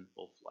of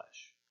sinful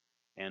flesh.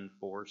 And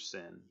for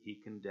sin, he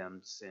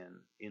condemned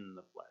sin in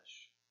the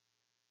flesh,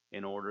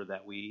 in order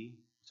that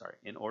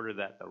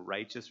the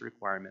righteous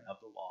requirement of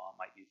the law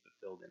might be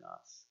fulfilled in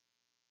us,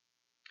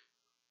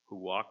 who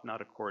walk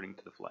not according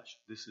to the flesh.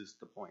 This is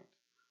the point.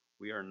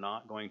 We are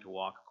not going to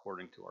walk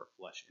according to our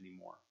flesh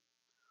anymore,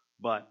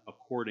 but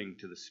according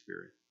to the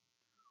Spirit.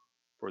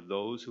 For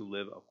those who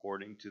live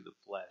according to the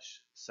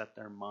flesh set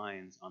their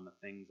minds on the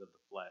things of the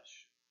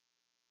flesh,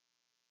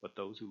 But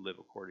those who live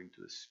according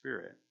to the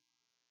Spirit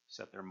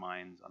set their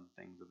minds on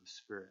things of the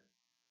Spirit.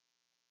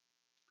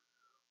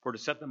 For to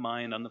set the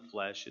mind on the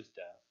flesh is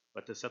death,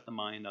 but to set the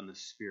mind on the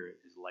Spirit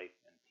is life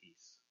and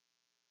peace.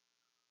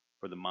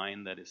 For the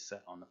mind that is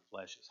set on the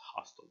flesh is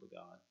hostile to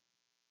God,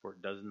 for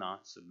it does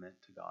not submit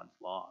to God's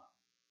law.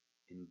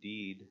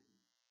 Indeed,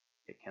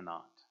 it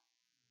cannot.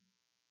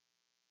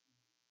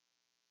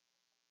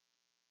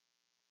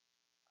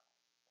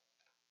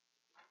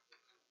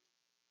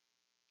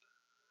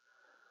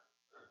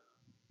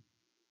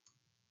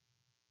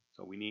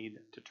 So we need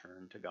to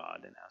turn to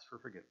God and ask for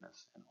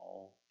forgiveness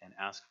and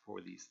ask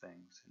for these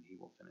things, and He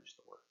will finish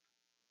the work.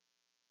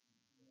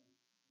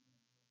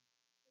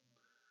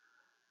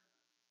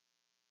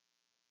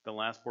 The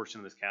last portion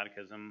of this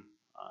catechism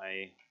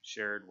I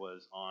shared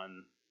was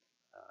on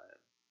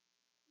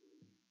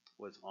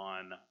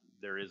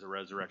there is a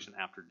resurrection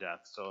after death.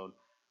 So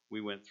we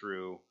went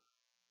through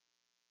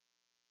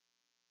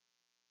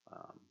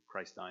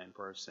Christ dying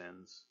for our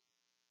sins,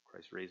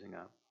 Christ raising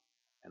up,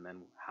 and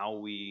then how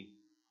we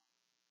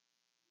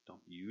don't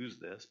use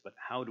this, but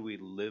how do we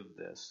live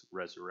this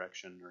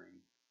resurrection during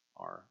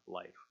our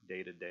life,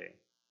 day to day?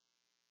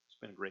 It's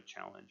been a great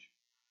challenge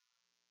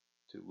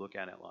to look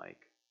at it like,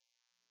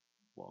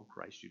 well,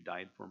 Christ, you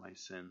died for my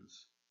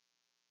sins.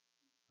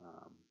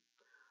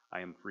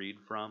 I am freed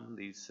from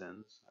these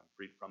sins. I'm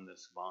freed from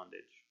this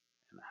bondage.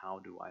 And how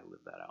do I live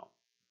that out?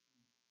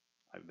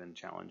 I've been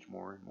challenged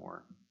more and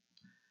more.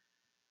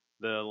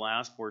 The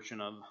last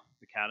portion of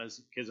the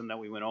catechism that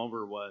we went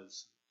over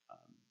was,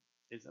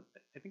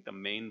 I think the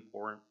main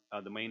point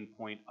of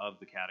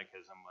the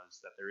catechism was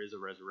that there is a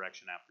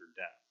resurrection after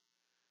death.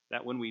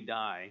 That when we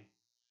die,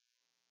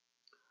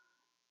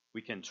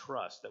 we can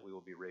trust that we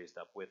will be raised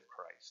up with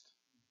Christ.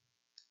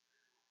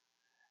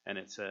 And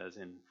it says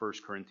in 1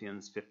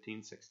 Corinthians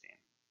 15:16,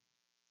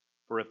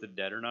 for if the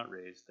dead are not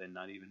raised, then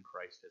not even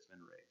Christ has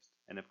been raised.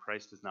 And if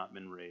Christ has not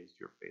been raised,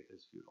 your faith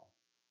is futile.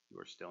 You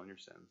are still in your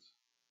sins.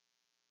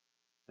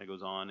 And it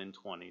goes on in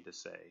 20 to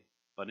say,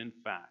 but in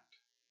fact,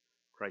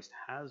 Christ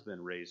has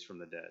been raised from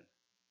the dead,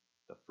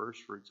 the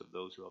first fruits of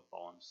those who have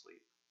fallen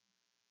asleep.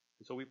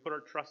 And so we put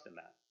our trust in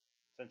that.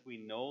 Since we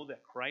know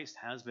that Christ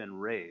has been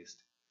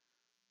raised,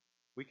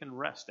 we can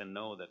rest and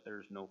know that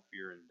there's no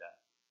fear in death,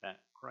 that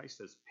Christ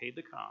has paid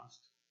the cost.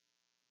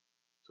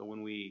 So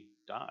when we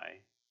die,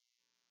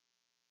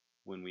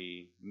 when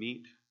we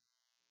meet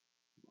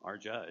our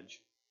judge,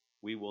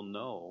 we will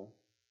know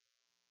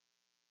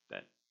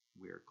that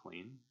we are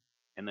clean,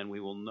 and then we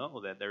will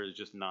know that there is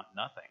just not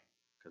nothing,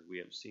 because we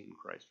have seen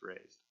Christ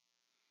raised.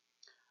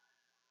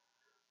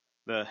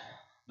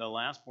 The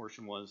last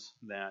portion was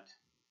that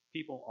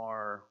people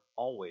are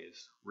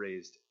always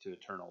raised to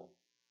eternal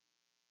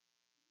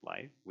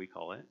life, we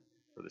call it,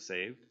 for the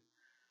saved,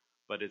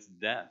 but it's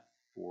death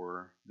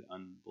for the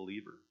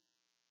unbeliever.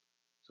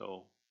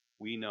 So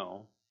we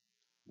know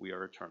we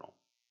are eternal.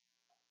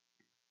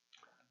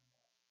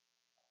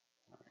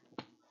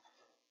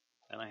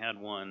 And I had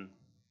one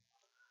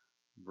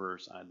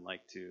verse I'd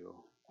like to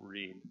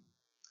read,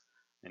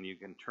 and you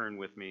can turn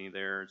with me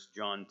there. It's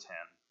John 10.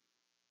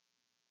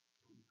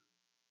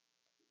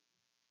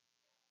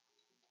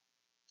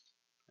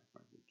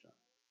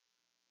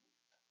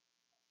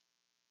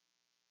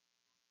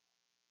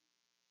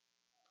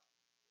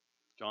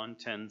 John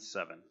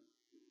 10:7.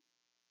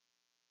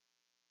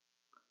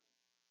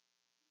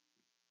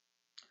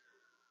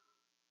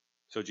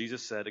 So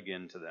Jesus said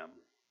again to them,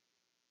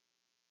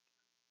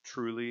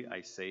 truly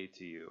I say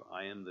to you,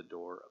 I am the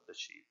door of the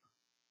sheep.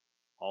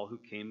 All who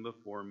came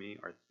before me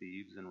are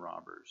thieves and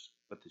robbers,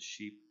 but the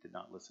sheep did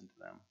not listen to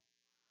them.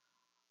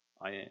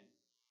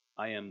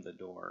 I am the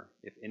door.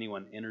 If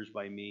anyone enters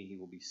by me, he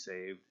will be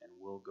saved and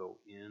will go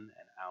in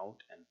and out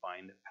and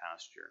find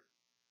pasture.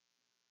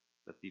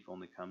 The thief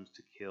only comes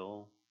to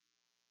kill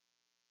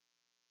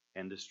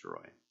and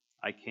destroy.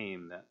 I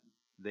came that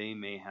they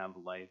may have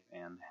life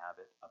and have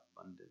it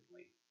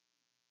abundantly.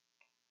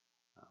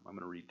 I'm going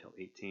to read till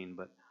 18,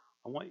 but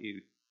I want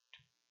you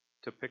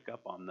to pick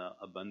up on the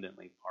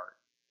abundantly part.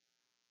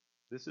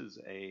 This is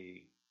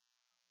a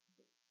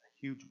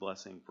huge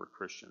blessing for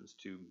Christians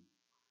to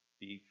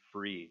be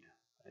freed.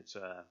 It's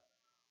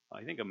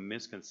I think a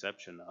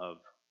misconception of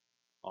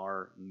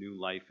our new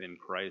life in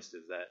Christ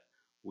is that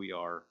we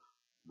are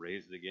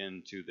raised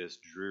again to this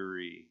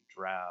dreary,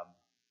 drab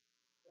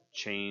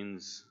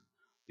chains,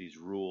 these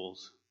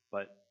rules.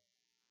 But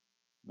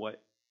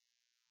what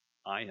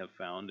I have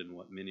found, and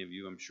what many of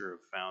you I'm sure have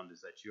found, is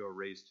that you are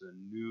raised to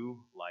a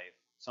new life,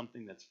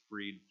 something that's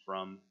freed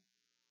from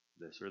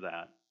this or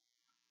that,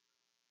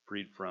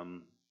 freed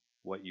from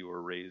what you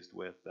were raised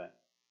with that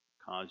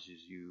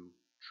causes you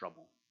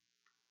trouble.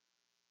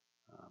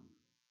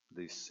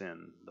 The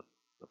sin,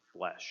 the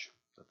flesh,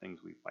 the things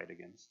we fight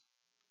against.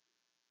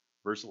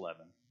 Verse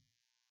 11.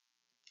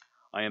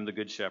 I am the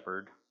good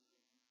shepherd.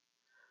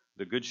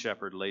 The good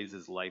shepherd lays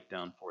his life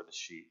down for the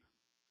sheep.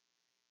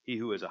 He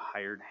who is a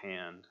hired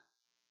hand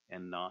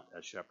and not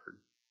a shepherd.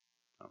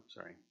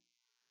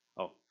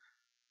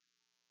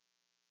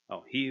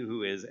 He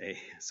who is a,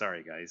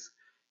 sorry guys,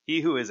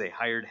 He who is a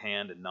hired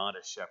hand and not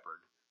a shepherd,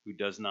 who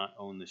does not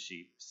own the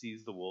sheep,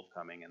 sees the wolf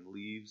coming and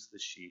leaves the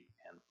sheep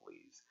and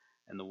flees,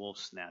 and the wolf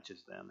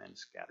snatches them and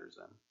scatters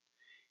them.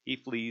 He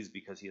flees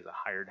because he is a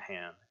hired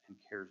hand and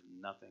cares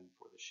nothing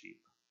for the sheep.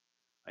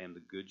 I am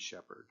the good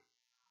shepherd.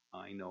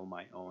 I know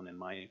my own, and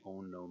my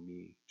own know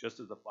me, just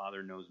as the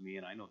Father knows me,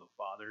 and I know the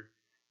Father,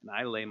 and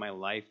I lay my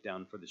life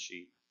down for the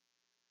sheep.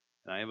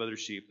 And I have other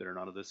sheep that are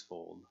not of this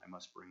fold. I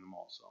must bring them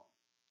also,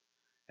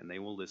 and they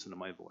will listen to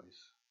my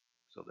voice.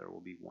 So there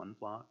will be one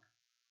flock,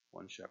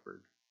 one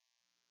shepherd.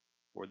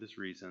 For this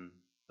reason,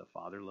 the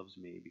Father loves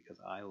me,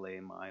 because I lay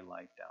my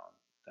life down,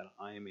 that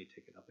I may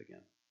take it up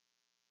again.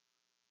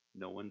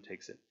 No one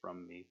takes it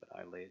from me, but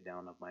I lay it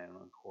down of my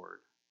own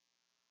accord.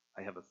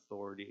 I have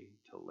authority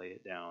to lay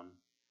it down,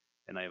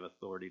 and I have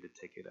authority to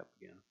take it up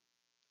again.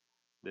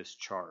 This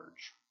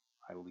charge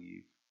I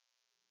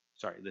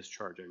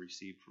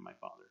received from my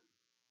Father.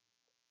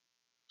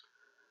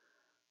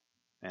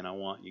 And I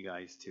want you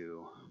guys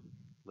to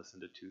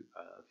listen to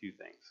a few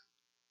things.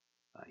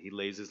 He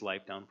lays his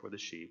life down for the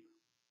sheep.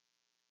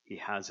 He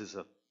has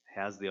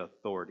the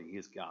authority. He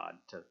is God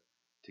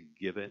to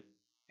give it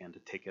and to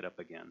take it up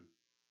again.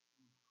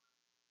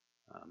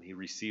 He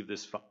received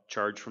this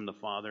charge from the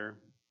Father,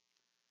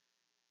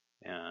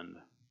 and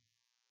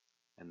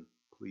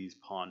please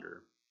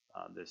ponder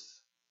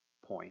this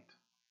point.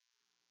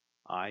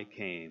 I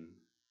came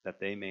that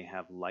they may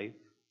have life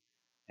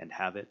and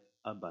have it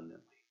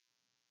abundantly.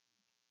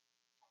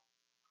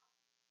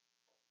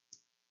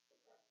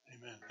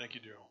 Amen. Thank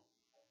you, Daryl.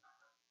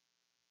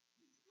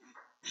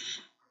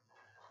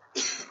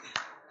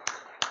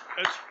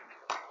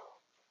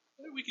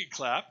 We can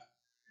clap.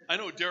 I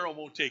know Daryl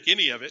won't take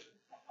any of it.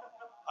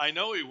 I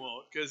know he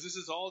won't, because this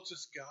is all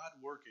just God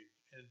working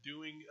and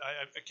doing.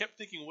 I kept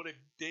thinking what a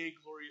day,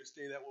 glorious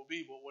day that will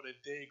be, but what a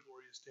day,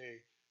 glorious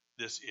day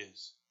this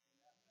is.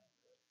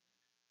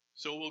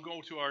 So we'll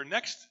go to our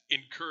next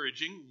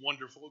encouraging,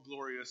 wonderful,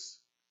 glorious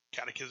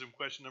catechism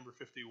question number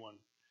 51.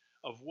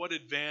 Of what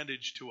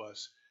advantage to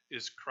us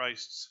is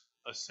Christ's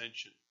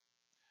ascension?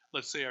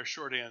 Let's say our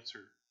short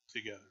answer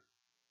together.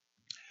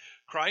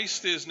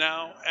 Christ is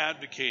now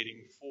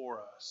advocating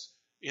for us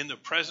in the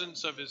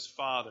presence of his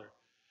Father,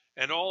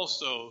 and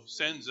also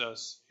sends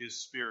us his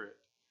Spirit.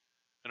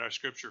 And our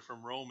scripture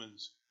from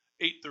Romans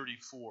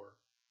 8:34.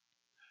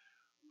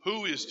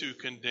 Who is to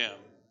condemn?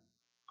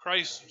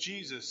 Christ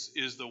Jesus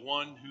is the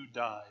one who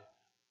died.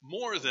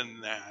 More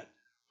than that,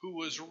 who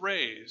was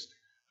raised,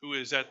 who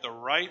is at the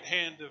right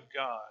hand of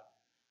God,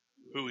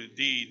 who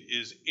indeed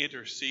is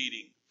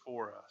interceding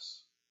for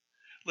us.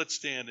 Let's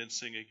stand and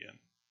sing again.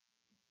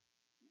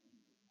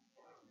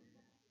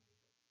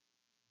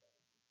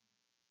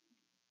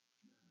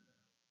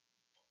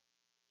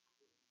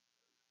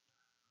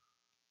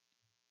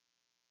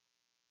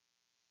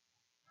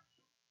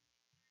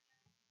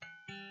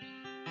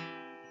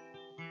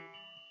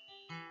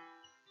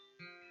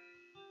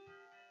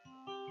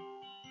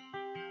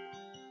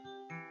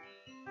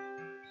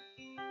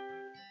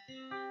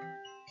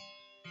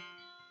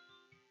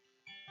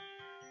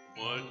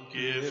 What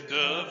gift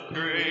of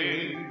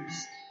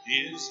grace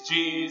is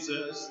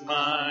Jesus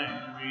my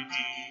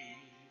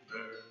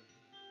Redeemer?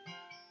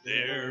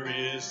 There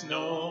is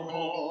no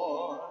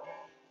more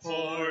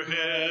for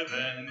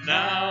heaven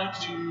now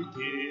to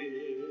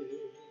give.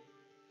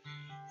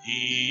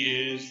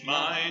 He is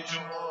my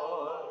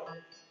joy,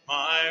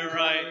 my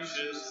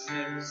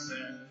righteousness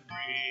and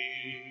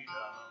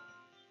freedom,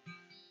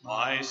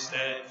 my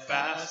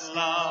steadfast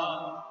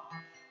love,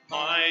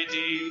 my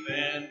deep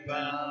and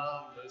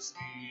boundless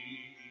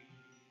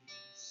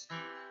peace.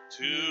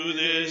 To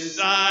this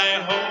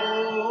I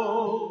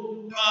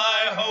hold, my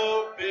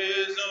hope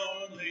is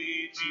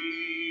only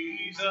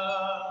Jesus.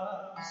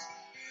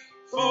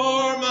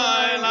 For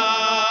my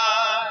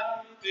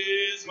life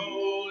is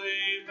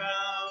wholly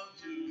bound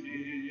to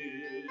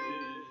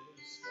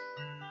his.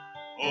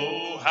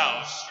 Oh,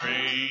 how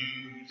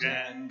strange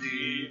and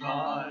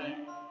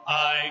divine,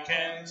 I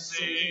can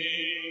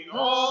sing,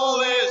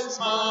 all is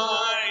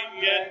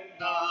mine, yet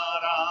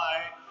not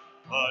I,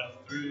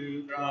 but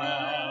through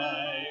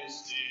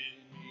Christ in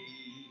me.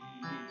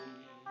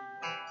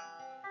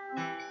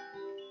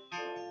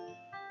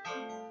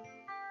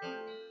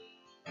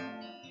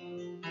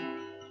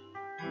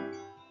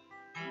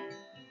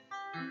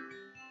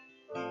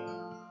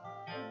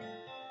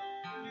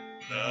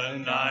 The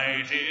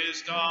night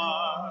is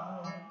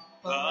dark,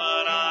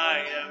 but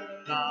I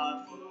am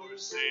not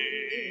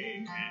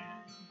forsaken.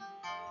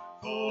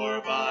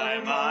 For by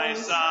my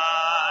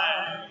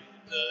side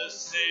the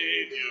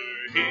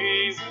Savior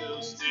He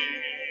will stay.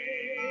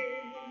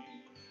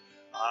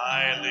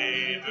 I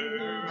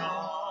labor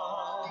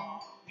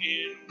on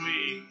in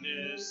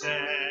weakness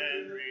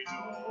and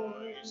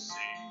rejoicing,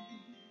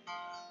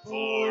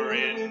 for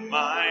in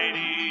my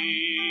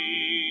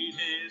need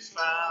His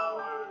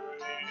power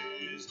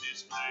is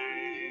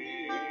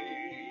displayed.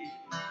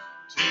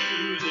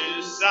 To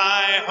this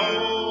I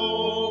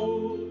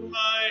hope,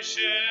 my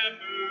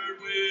shepherd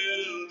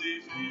will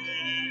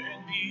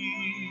defend me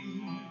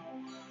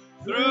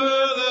through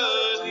the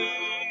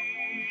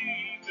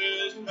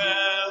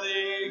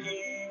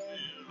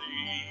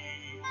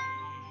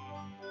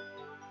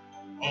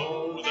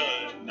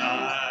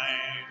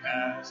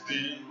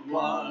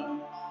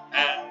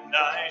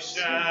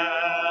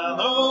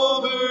shall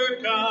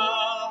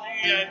overcome,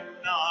 yet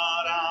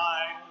not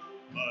I,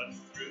 but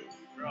through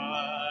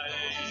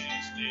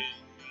Christ in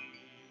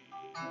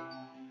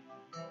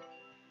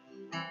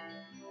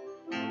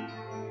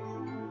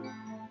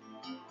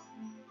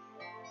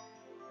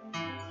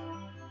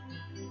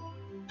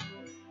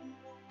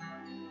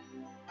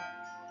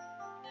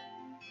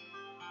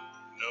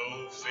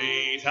No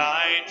fate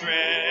I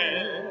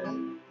dread,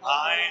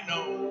 I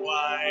know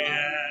I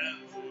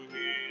am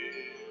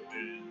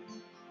forgiven.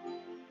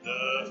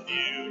 The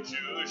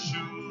future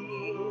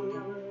sure,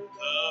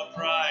 the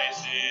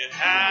price it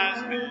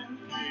has been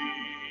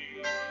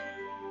paid.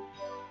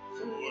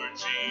 For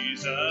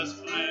Jesus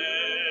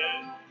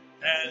bled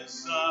and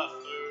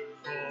suffered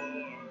for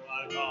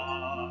my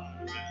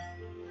pardon,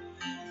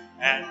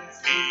 and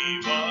he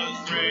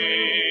was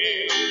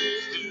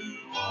raised to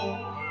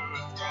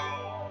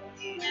overthrow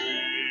the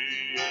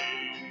grave.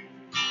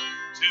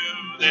 To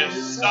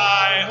this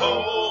I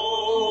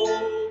hold,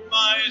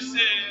 my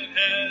sin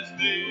has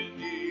been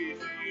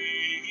defeated.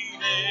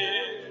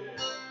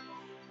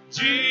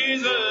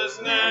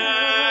 Jesus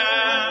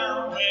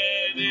now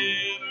and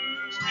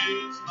ever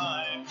is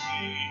my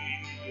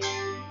peace.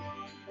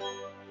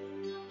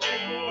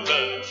 Oh,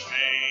 the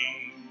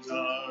chains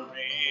are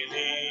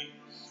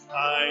released.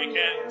 I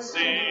can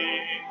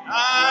sing,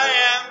 I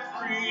am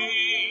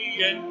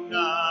free, and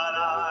not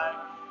I,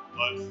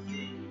 but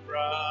through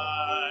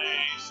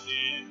Christ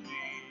in me.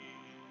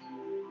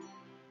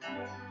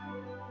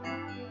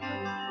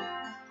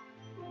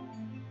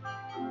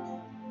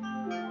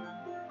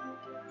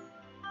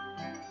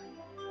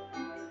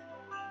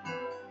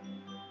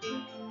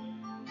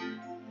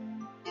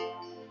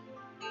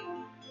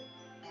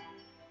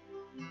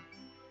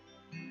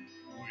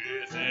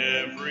 With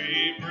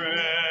every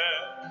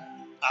breath,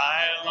 I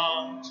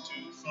long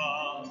to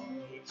follow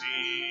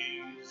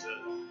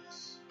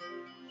Jesus,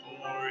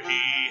 for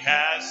he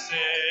has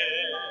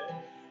said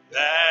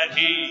that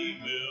he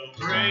will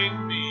bring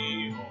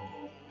me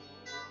home,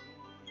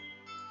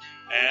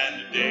 and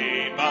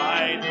day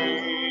by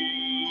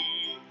day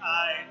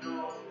I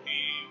know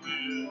he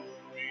will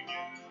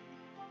renew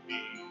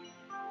me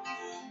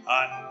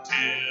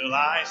until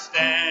I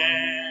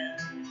stand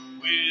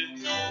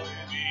with joy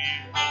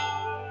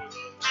before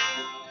the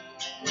throne.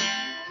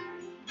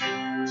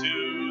 To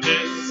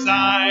this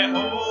I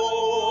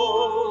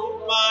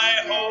hold, my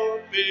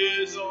hope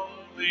is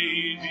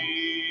only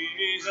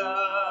Jesus.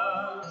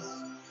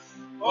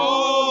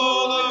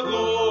 All the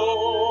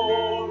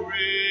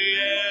glory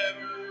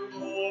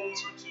evermore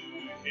to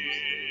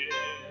him.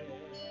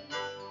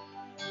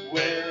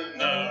 When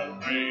the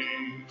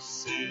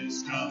race is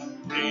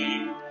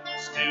complete,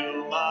 still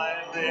my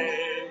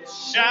lips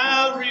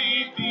shall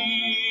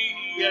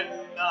repeat, and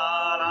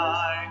not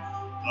I,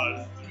 but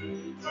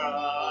through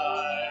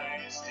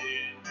Christ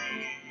in me.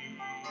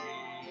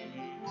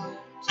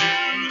 To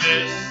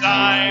this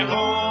I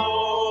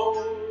hold,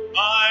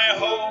 my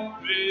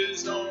hope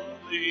is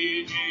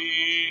only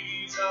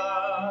Jesus.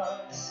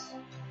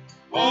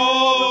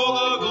 All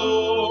the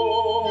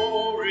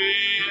glory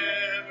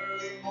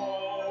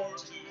evermore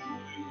to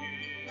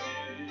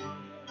him.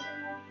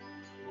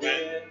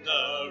 When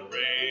the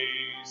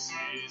race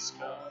is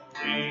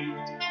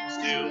complete,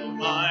 still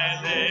my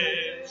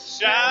lips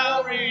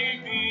shall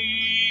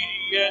repeat,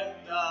 yet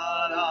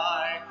not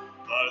I,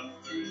 but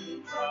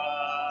through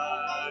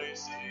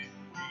Christ in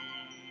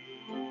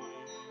me.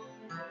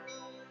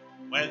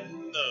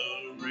 When the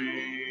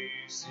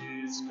race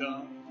is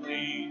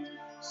complete,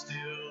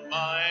 still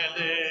my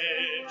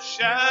lips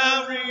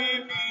shall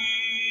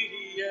repeat,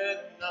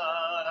 yet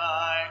not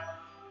I,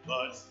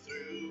 but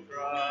through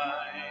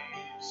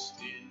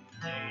Christ in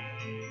me.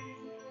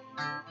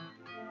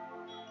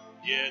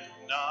 Yet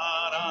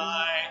not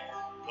I,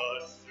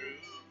 but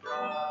through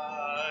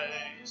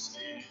Christ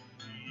in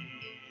me.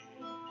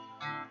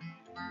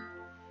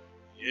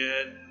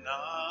 Yet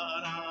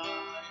not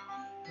I,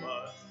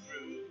 but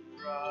through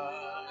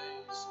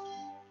Christ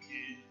in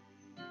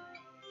me.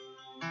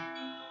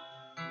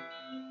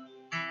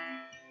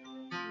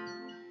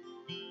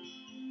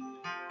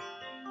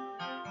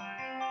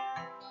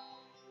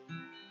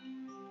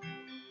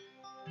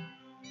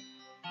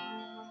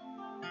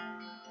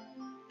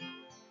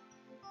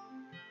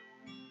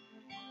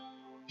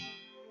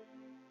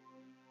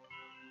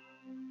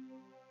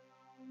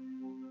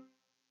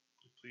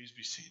 Please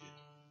be seated.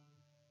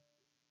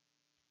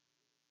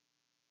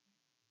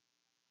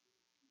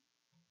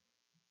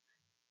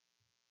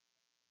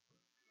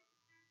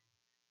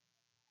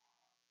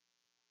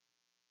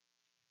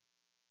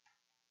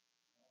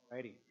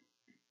 Righty.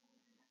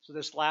 So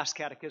this last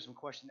catechism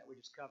question that we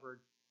just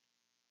covered,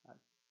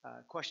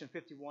 question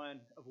 51,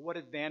 of what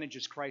advantage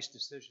is Christ's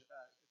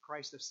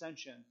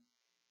ascension?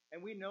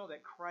 And we know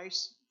that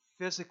Christ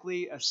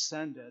physically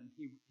ascended.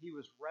 He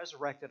was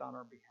resurrected on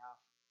our behalf.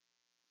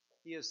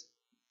 He is,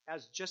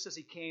 just as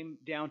he came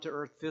down to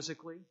earth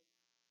physically,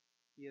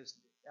 he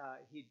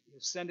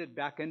ascended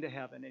back into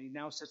heaven, and he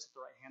now sits at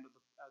the right hand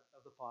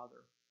of the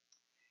Father.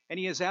 And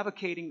he is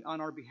advocating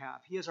on our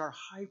behalf. He is our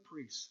high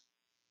priest.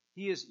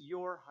 He is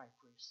your high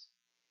priest.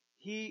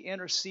 He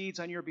intercedes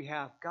on your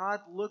behalf.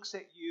 God looks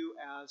at you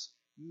as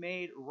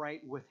made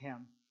right with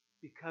him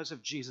because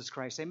of Jesus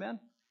Christ. Amen?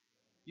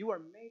 You are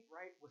made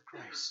right with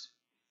Christ.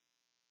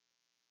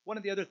 One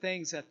of the other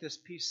things that this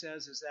piece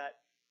says is that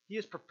he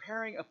is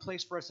preparing a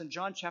place for us. In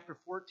John chapter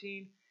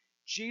 14,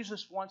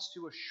 Jesus wants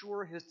to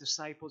assure his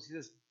disciples, he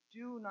says,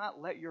 do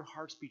not let your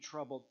hearts be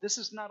troubled. This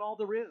is not all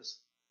there is.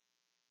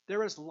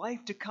 There is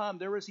life to come.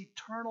 There is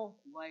eternal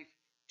life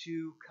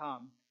to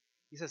come.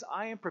 He says,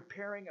 I am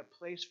preparing a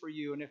place for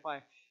you. And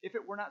if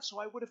it were not so,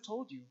 I would have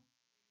told you.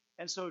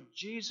 And so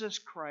Jesus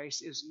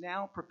Christ is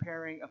now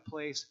preparing a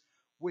place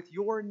with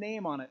your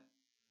name on it.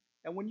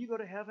 And when you go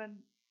to heaven,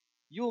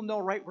 you'll know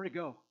right where to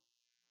go.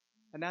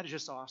 And that is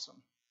just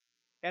awesome.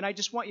 And I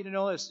just want you to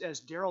know, as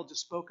Daryl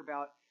just spoke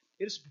about,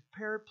 it is a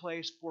prepared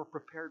place for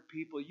prepared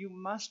people. You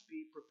must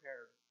be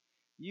prepared.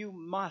 You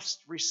must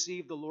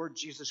receive the Lord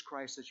Jesus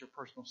Christ as your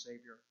personal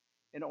Savior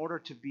in order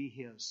to be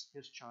his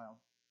child.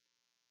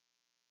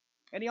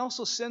 And he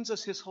also sends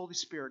us his Holy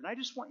Spirit. And I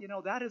just want you to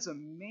know that is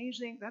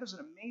amazing. That is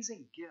an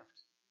amazing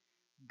gift.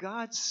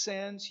 God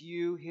sends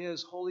you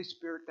his Holy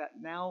Spirit that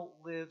now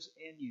lives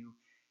in you.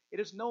 It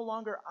is no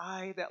longer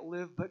I that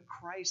live, but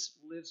Christ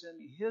lives in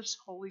me. His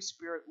Holy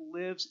Spirit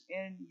lives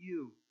in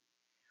you.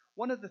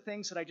 One of the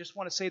things that I just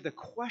want to say, the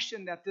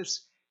question that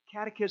this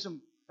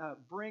catechism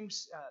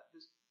brings,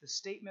 the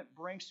statement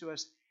brings to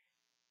us,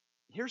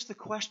 here's the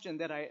question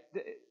that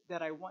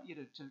I want you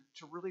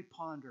to really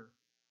ponder.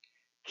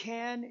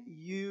 Can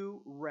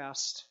you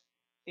rest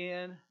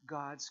in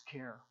God's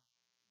care?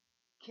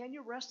 Can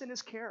you rest in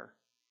his care?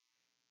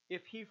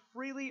 If he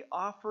freely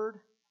offered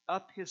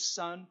up his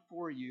Son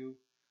for you,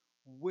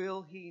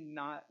 will he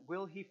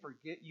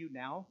forget you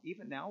now?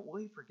 Even now,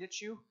 will he forget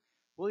you?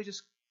 Will he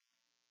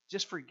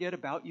just forget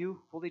about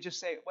you? Will he just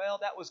say, well,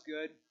 that was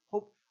good.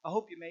 I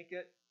hope you make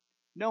it?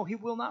 No, he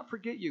will not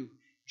forget you.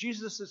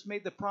 Jesus has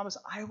made the promise,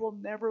 I will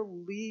never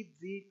leave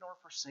thee nor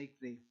forsake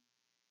thee.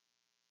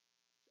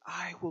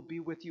 I will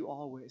be with you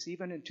always,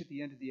 even into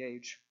the end of the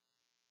age.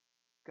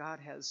 God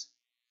has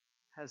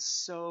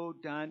so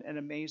done an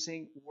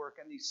amazing work,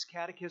 and these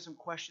catechism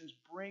questions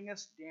bring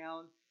us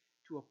down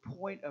to a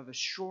point of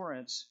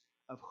assurance,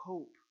 of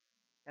hope.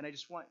 And I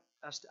just want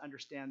us to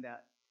understand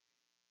that.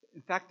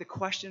 In fact, the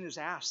question is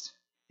asked,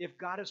 if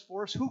God is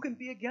for us, who can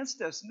be against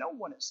us? No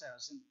one, it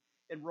says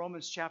in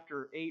Romans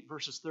chapter 8,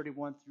 verses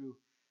 31 through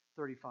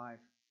 35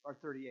 or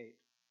 38.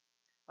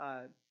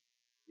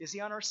 Is he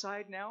on our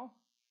side now?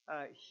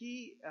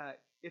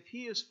 If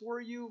he is for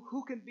you,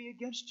 who can be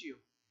against you?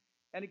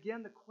 And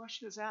again, the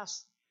question is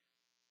asked,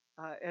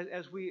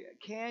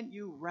 can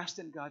you rest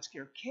in God's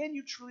care? Can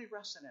you truly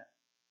rest in it?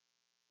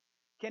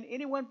 Can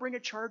anyone bring a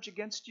charge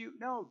against you?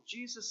 No,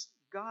 Jesus,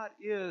 God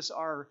is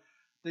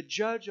the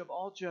judge of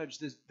all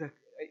judges.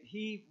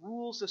 He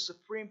rules the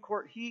Supreme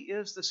Court. He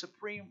is the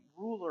supreme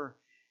ruler,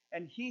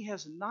 and he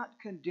has not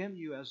condemned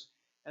you,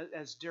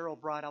 as Daryl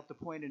brought out the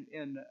point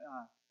in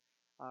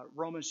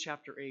Romans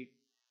chapter 8,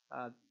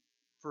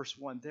 verse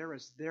 1. There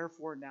is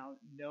therefore now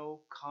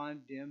no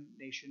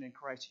condemnation in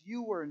Christ.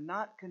 You are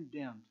not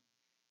condemned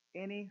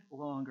any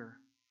longer.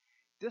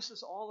 This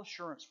is all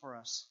assurance for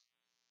us.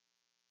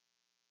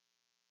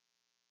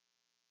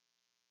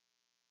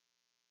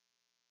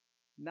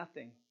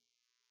 Nothing,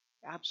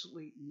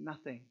 absolutely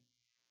nothing,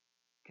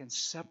 can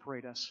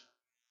separate us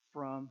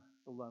from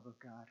the love of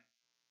God.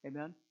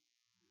 Amen?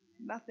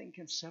 Nothing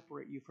can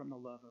separate you from the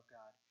love of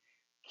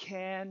God.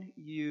 Can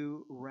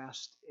you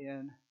rest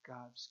in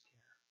God's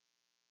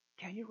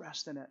care? Can you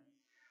rest in it?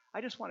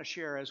 I just want to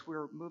share, as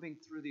we're moving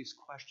through these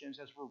questions,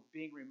 as we're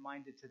being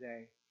reminded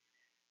today,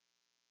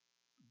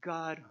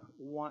 God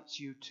wants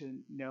you to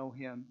know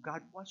him.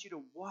 God wants you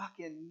to walk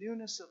in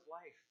newness of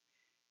life,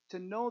 to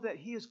know that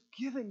he has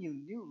given you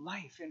new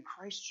life in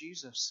Christ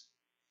Jesus.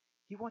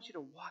 He wants you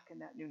to walk in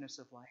that newness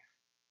of life.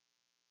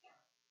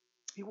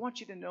 He wants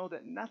you to know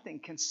that nothing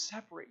can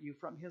separate you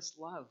from his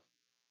love,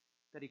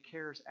 that he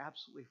cares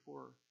absolutely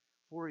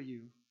for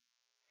you.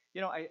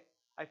 You know,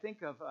 I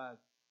think of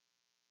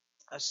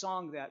a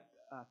song that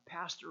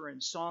pastor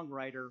and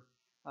songwriter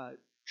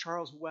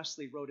Charles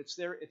Wesley wrote. It's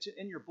there. It's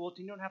in your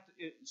bulletin. You don't have to.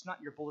 It's not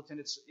in your bulletin.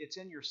 It's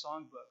in your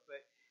songbook.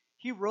 But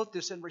he wrote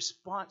this in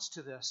response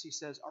to this. He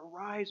says,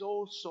 "Arise,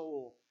 O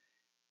soul,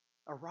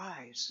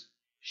 arise,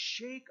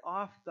 shake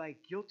off thy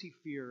guilty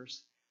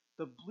fears.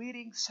 The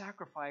bleeding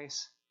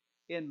sacrifice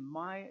in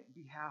my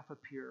behalf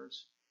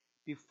appears.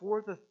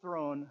 Before the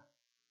throne,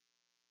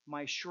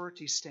 my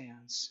surety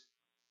stands.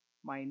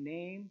 My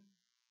name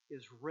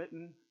is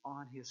written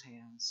on his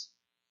hands.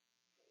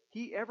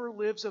 He ever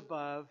lives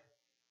above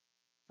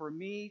for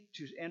me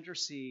to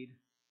intercede,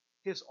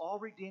 his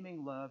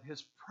all-redeeming love,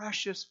 his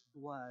precious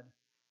blood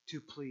to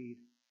plead.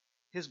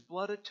 His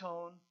blood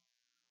atone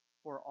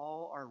for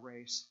all our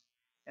race,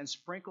 and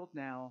sprinkled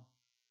now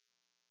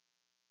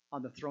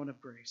on the throne of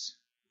grace.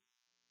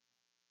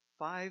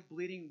 5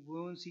 bleeding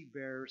wounds he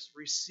bears,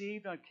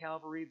 received on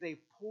Calvary. They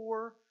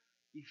pour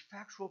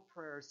effectual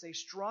prayers. They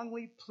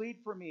strongly plead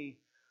for me.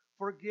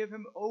 Forgive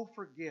him, oh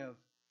forgive,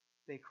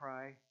 they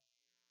cry.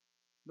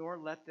 nor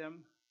let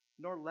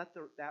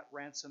that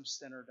ransomed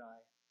sinner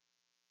die.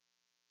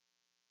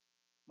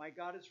 My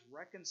God is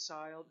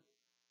reconciled.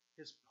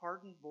 His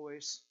pardoned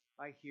voice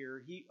I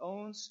hear. He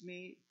owns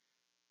me.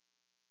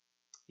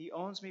 He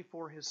owns me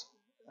for his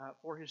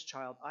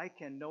child. I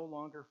can no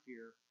longer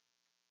fear.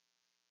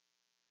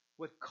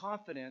 With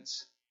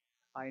confidence,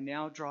 I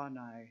now draw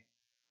nigh,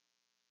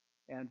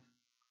 and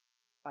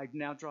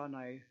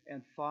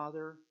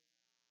Father,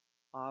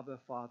 Abba,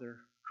 Father,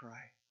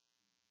 cry.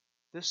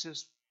 This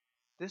is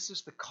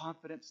the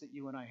confidence that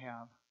you and I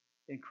have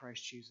in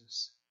Christ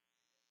Jesus.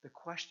 The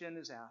question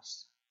is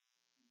asked,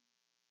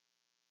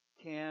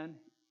 can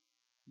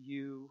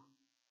you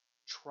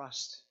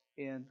trust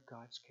in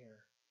God's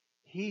care?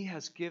 He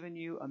has given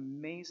you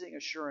amazing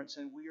assurance,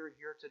 and we are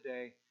here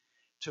today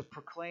to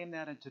proclaim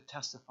that and to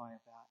testify of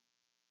that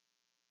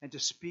and to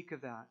speak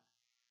of that.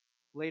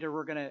 Later,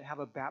 we're going to have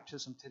a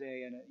baptism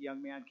today, and a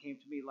young man came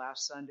to me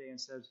last Sunday and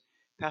says,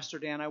 Pastor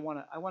Dan, I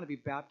want to be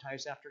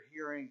baptized after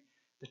hearing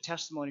the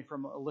testimony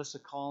from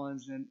Alyssa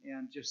Collins,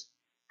 and just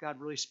God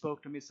really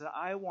spoke to me. He said,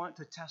 I want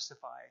to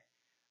testify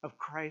of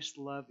Christ's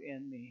love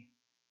in me.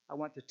 I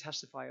want to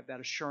testify of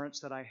that assurance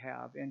that I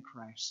have in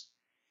Christ.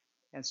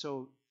 And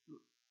so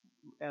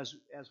as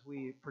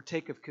we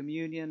partake of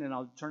communion, and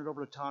I'll turn it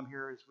over to Tom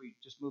here as we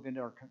just move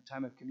into our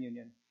time of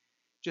communion,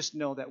 just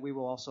know that we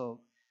will also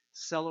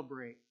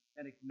celebrate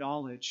and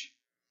acknowledge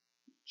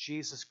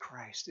Jesus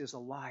Christ is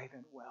alive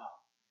and well.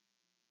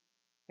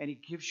 And he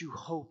gives you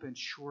hope and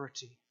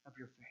surety of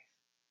your faith.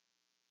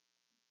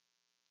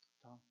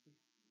 Tom, please.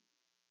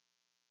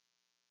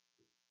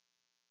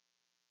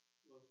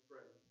 Let's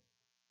pray.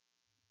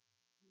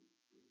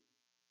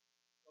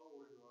 Oh,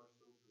 Lord, you are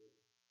so good.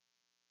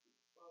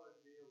 Father,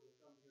 to be able to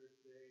come here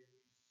today and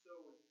be so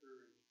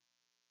encouraged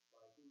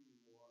by who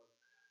you are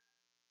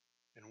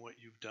and what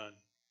you've done.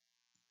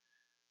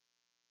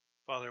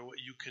 Father, what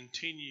you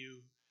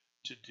continue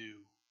to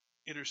do,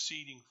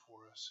 interceding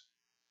for us.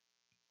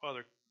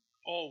 Father,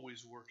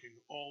 always working,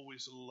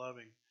 always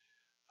loving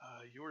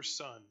your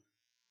Son,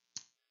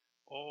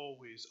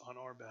 always on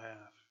our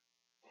behalf.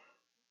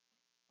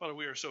 Father,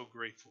 we are so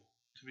grateful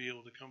to be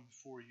able to come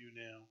before you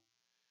now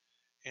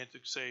and to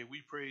say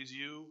we praise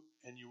you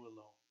and you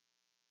alone.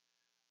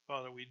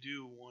 Father, we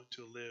do want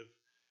to live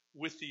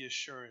with the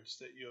assurance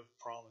that you have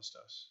promised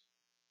us.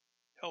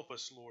 Help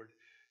us, Lord,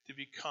 to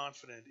be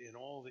confident in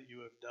all that you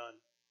have done.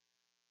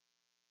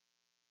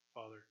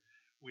 Father,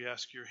 we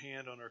ask your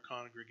hand on our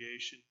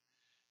congregation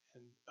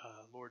and,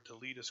 Lord, to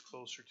lead us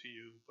closer to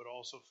you, but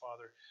also,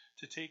 Father,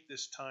 to take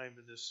this time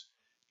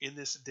in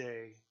this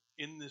day,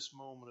 in this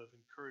moment of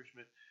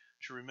encouragement,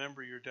 to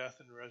remember your death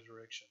and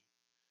resurrection.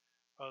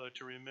 Father,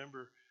 to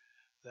remember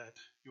that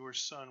your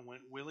Son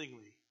went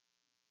willingly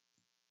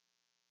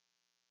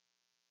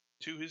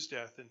to his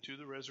death and to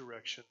the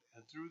resurrection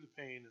and through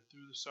the pain and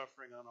through the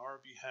suffering on our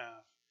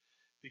behalf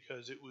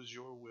because it was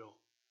your will.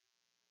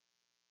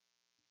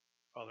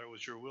 Father, it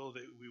was your will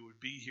that we would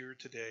be here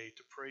today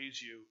to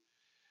praise you,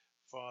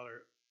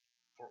 Father,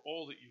 for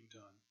all that you've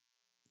done.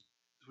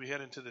 As we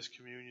head into this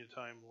communion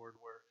time, Lord,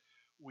 where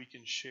we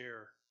can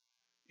share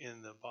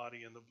in the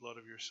body and the blood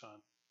of your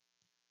Son,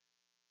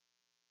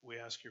 we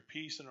ask your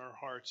peace in our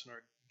hearts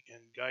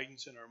and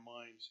guidance in our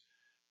minds,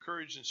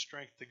 courage and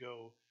strength to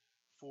go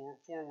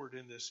forward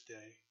in this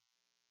day.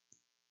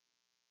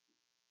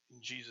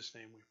 In Jesus'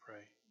 name we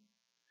pray.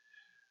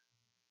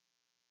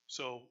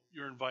 So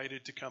you're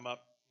invited to come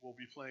up. We'll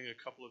be playing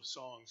a couple of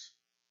songs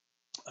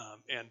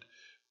and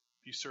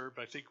be served.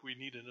 I think we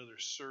need another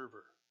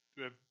server.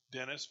 Do we have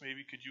Dennis?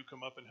 Maybe could you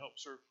come up and help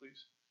serve,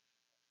 please?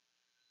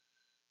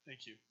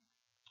 Thank you.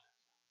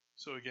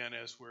 So again,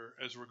 as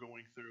we're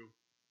going through,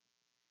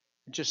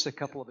 just a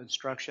couple of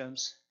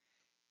instructions.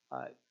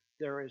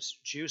 There is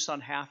juice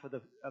on half of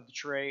the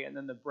tray, and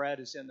then the bread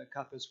is in the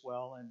cup as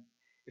well. And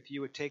if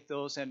you would take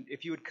those, and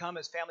if you would come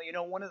as family,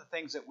 one of the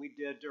things that we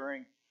did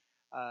during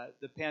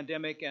the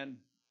pandemic and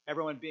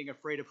everyone being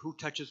afraid of who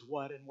touches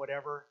what and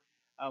whatever,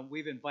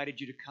 we've invited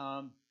you to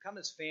come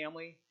as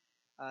family.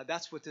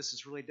 That's what this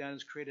has really done,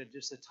 is created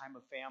just a time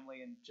of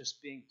family and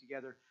just being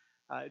together.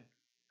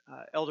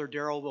 Elder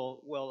Darrell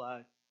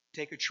will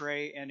take a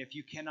tray, and if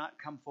you cannot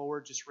come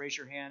forward, just raise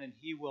your hand and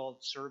he will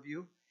serve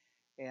you.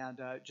 And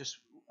just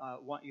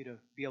want you to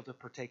be able to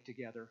partake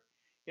together.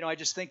 I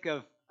just think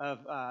of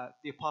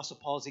the Apostle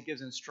Paul as he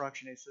gives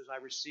instruction. He says,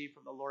 I received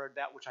from the Lord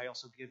that which I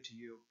also give to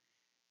you.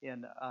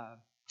 In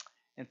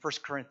 1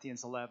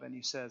 Corinthians 11,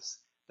 he says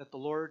that the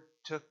Lord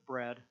took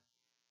bread,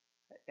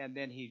 and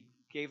then he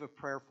gave a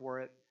prayer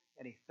for it,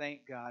 and he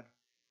thanked God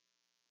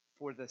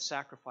for the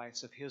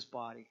sacrifice of his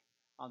body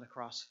on the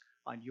cross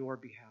on your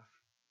behalf.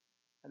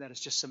 And that is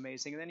just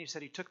amazing. And then he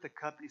said he took the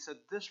cup, and he said,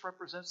 this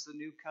represents the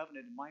new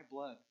covenant in my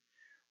blood,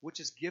 which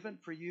is given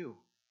for you.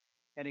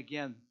 And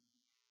again,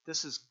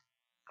 this is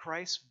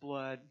Christ's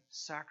blood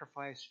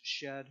sacrifice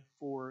shed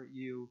for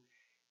you.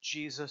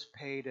 Jesus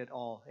paid it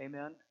all.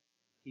 Amen?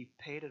 He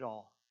paid it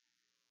all.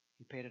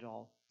 He paid it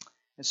all.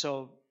 And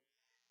so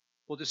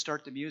we'll just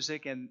start the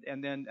music and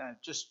then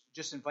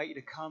just invite you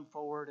to come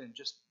forward and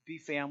just be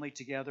family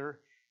together.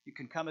 You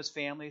can come as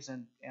families,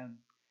 and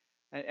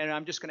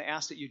I'm just going to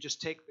ask that you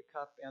just take the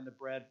cup and the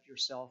bread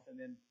yourself, and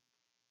then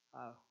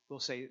we'll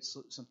say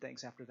some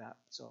things after that.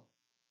 So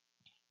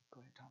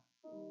go ahead, Tom.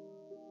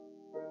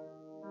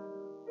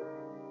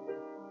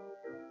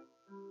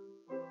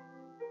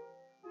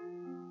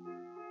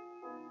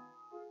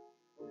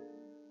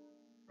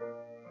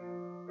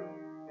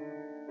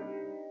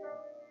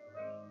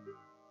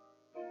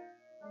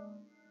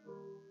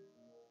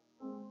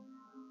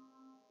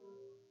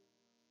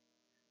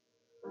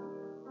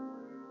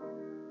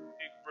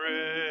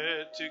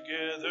 Bread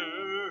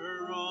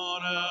together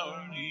on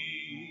our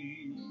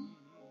knees.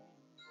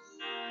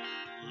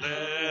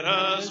 Let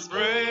us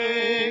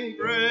break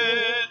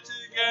bread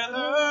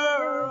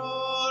together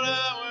on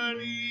our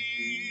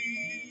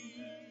knees.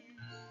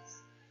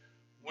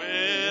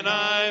 When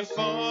I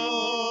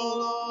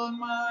fall on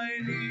my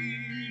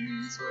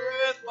knees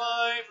with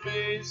my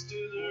face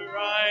to the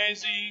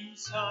rising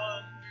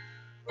sun,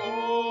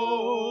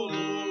 oh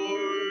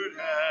Lord,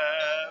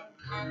 have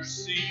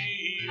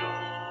mercy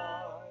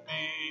on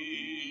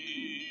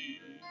me.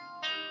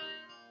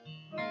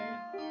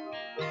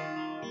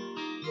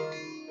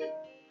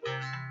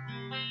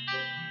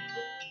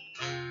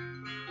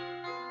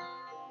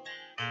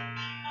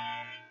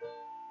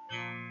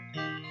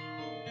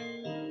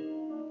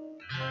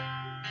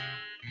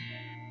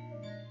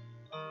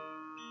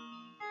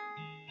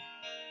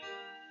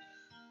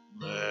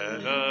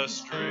 Let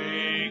us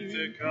drink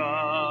the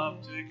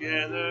cup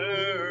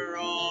together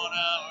on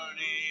our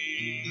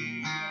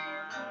knees.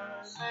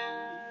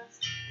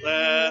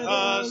 Let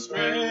us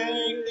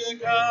drink the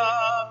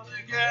cup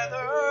together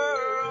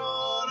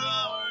on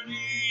our knees.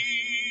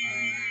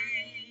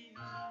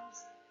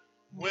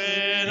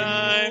 When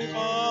I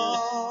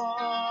fall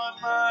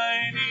on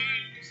my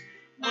knees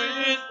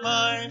with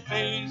my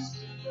face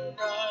to the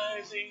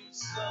rising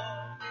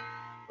sun,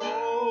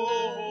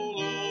 oh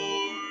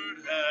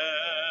Lord,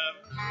 have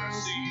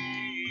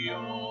mercy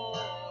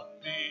on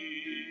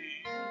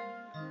me.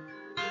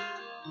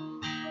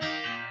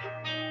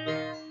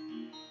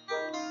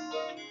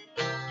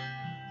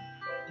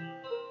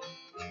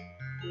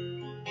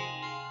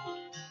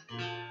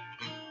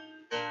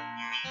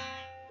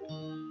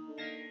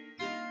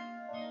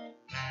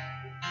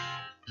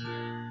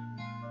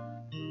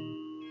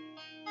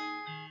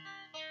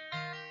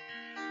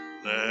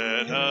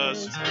 Let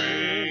us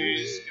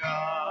praise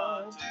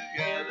God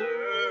together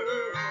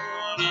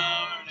on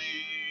our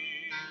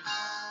knees.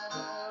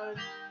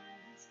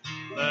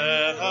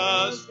 Let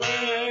us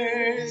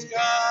praise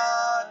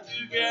God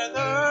together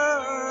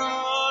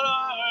on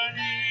our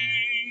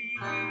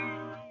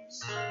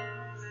knees.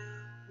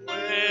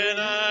 When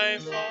I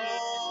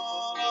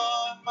fall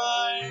on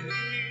my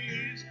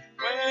knees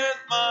with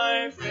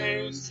my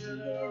face to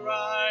the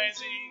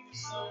rising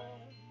sun,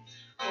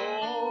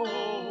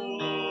 oh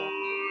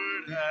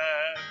Lord,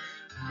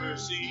 have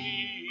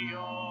mercy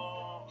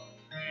on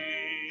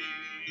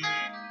me.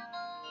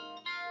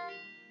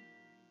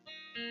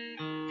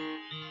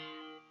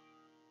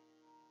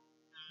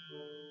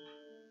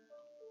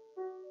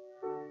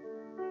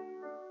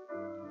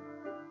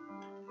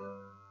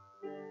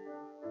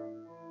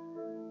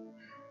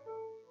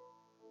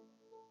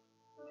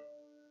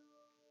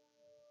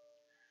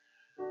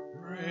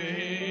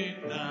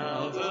 Break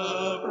now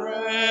the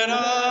bread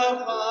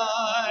of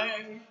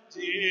life,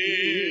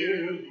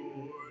 dear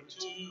Lord,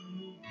 to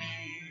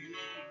me.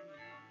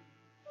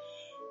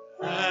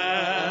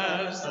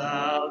 As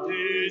thou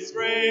didst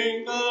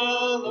break the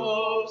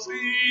loaves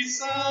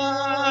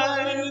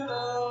beside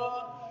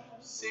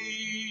the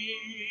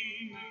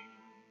sea,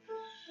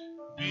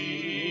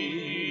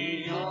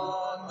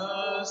 beyond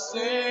the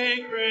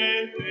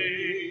sacred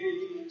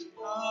page,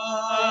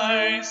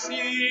 I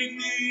seek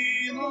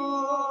thee,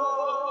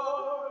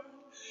 Lord.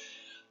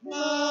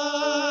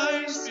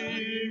 My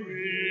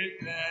spirit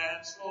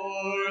pants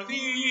for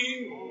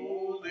thee,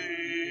 O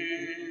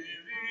living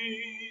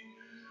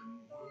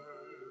Word.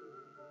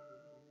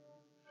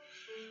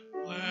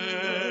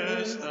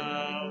 Bless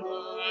thou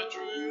the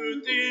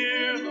truth,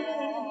 dear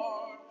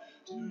Lord,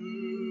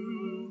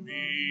 to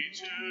me,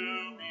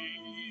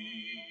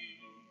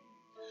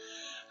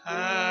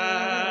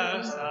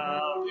 as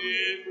thou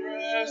didst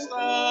press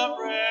the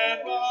bread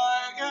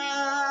by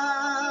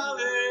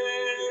Galilee.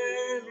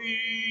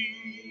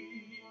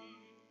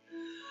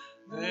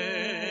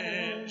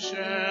 Then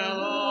shall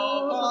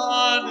all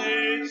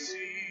bondage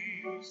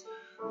cease,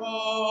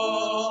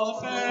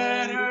 all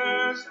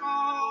fetters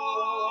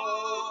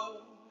fall,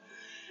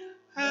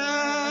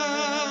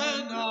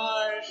 and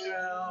I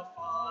shall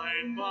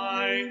find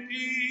my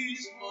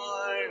peace,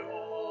 my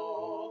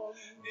all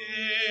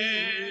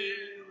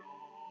in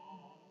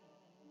all.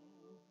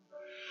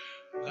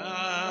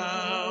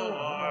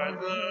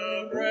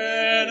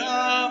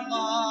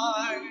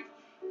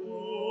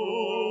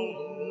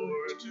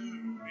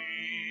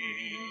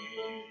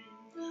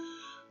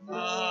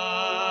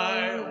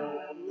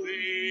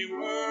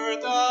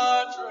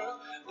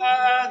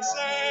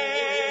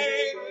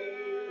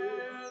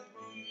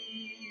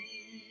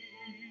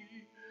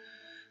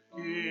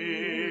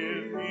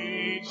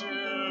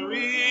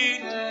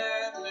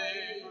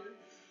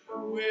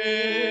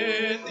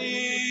 with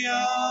thee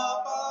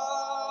above.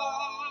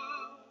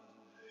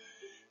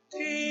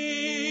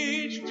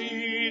 Teach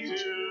me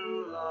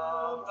to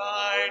love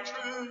thy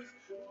truth,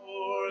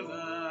 for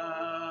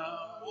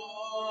thou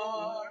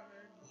art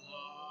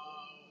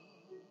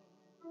love.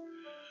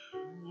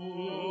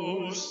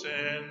 Oh,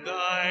 send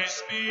thy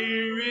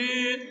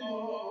Spirit,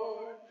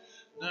 Lord,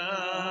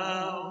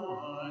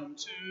 now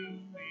unto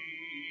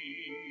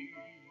me,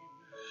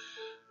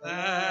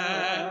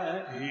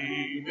 that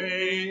he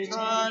may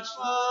touch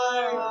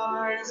my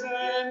eyes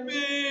and make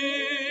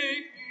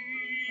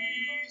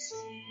me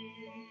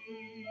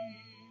see.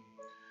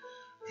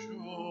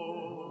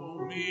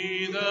 Show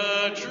me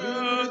the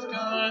truth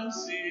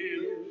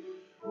concealed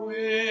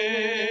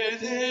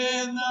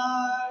within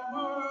thy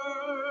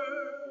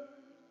word,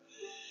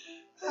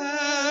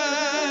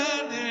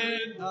 and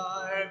in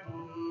thy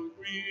book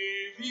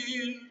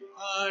revealed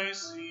I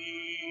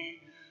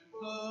see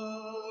the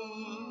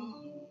Lord.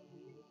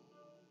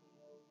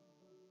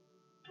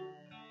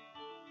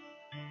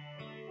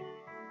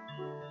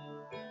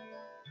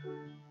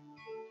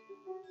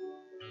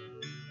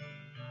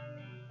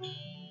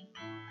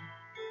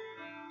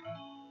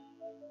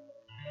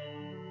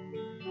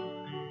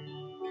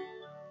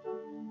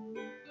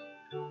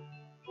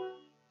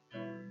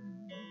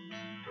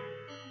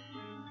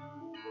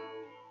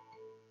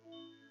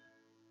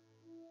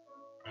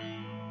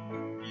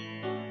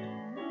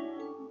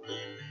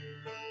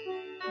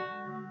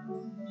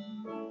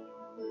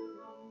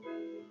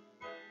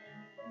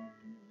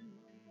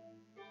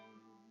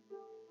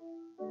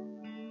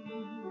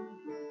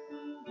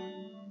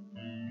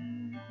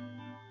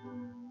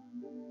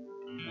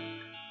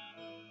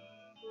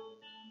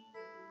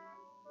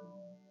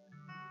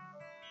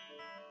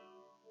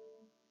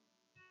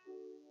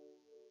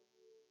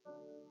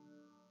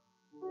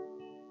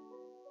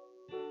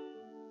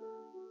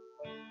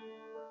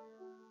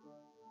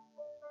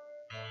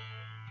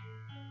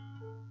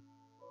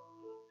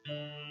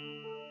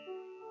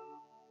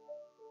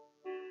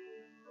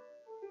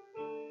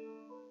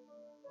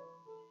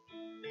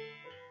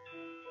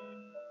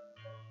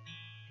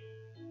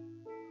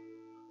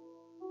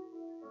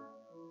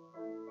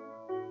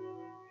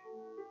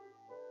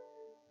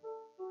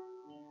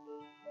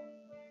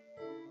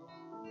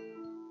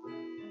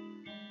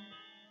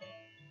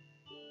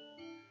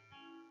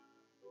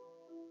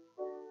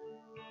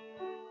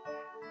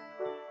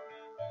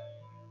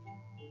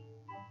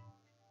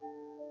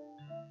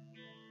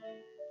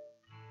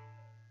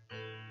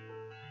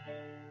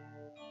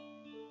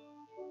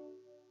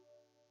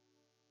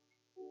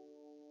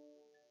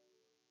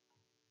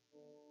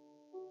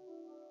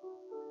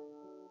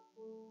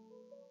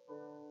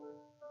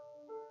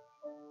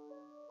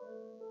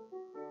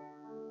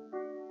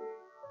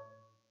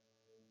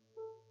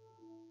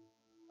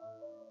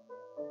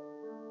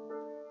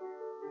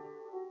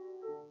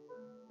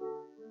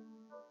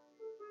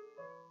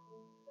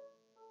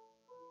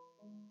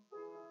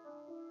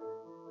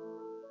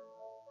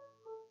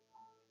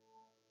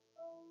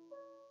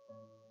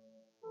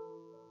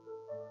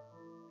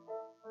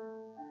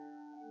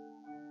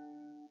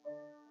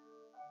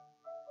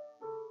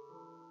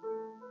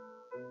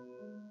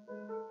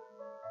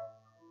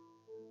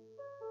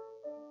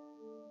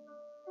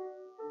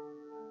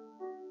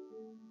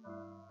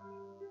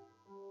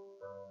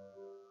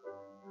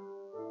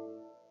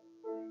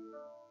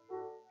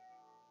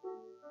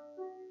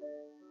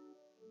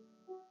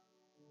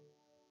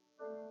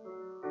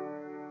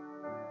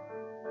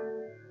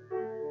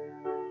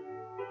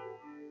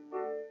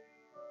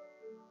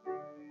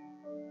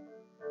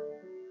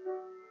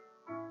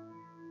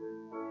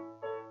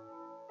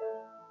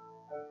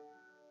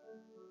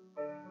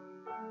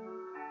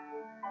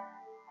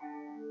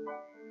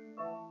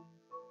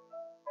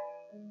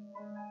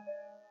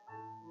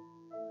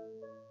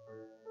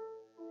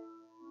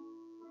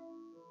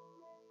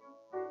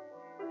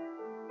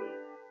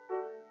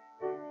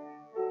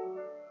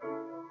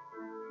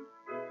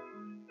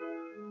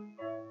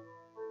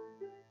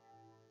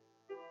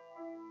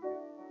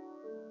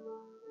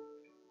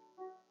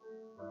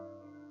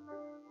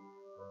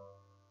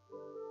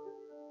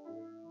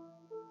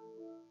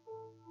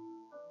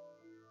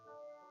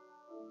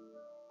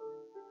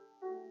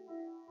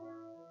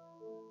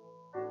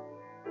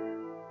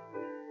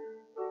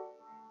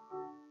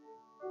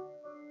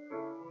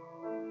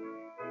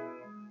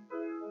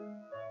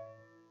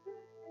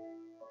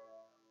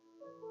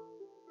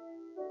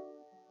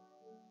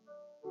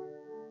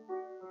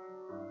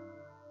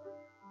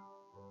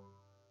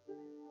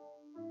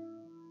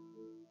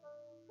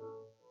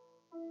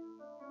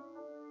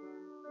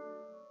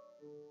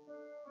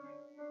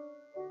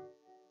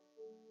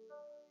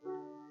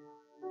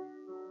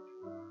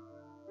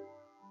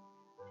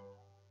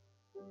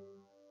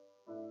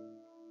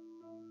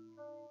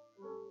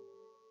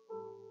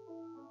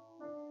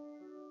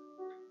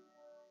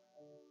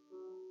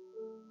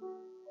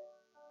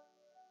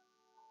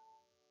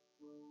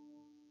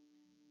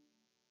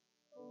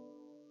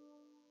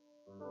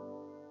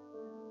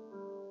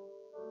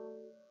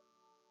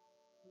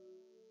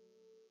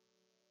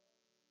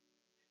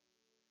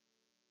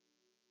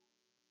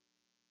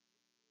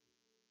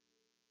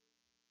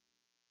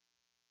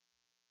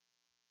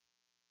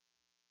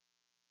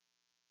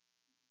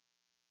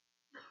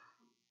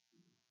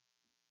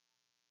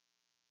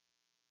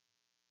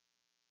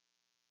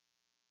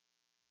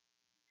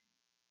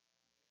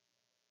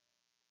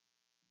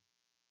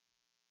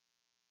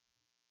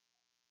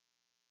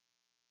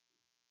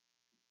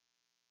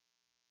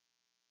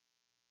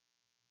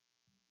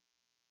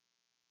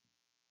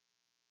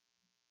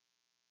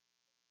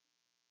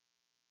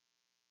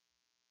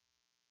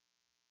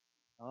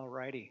 All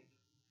righty.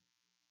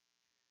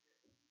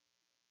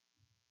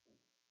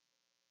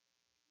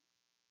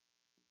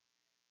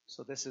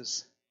 So this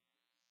is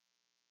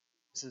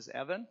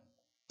Evan,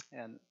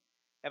 and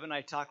Evan and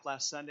I talked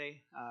last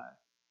Sunday.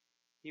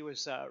 He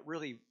was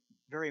really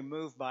very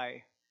moved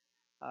by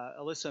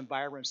Alyssa and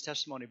Byron's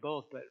testimony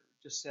both, but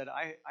just said,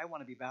 I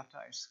want to be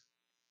baptized.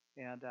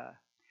 And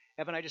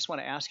Evan, I just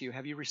want to ask you,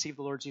 have you received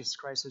the Lord Jesus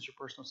Christ as your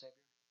personal Savior?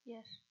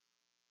 Yes.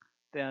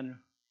 Then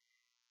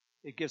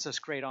it gives us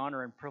great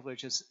honor and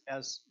privilege.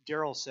 As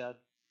Daryl said,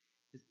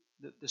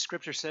 the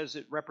Scripture says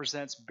it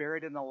represents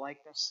buried in the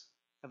likeness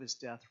of his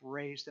death,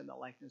 raised in the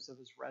likeness of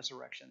his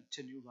resurrection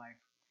to new life.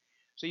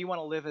 So you want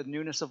to live in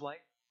newness of life?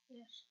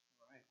 Yes.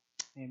 All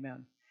right.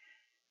 Amen.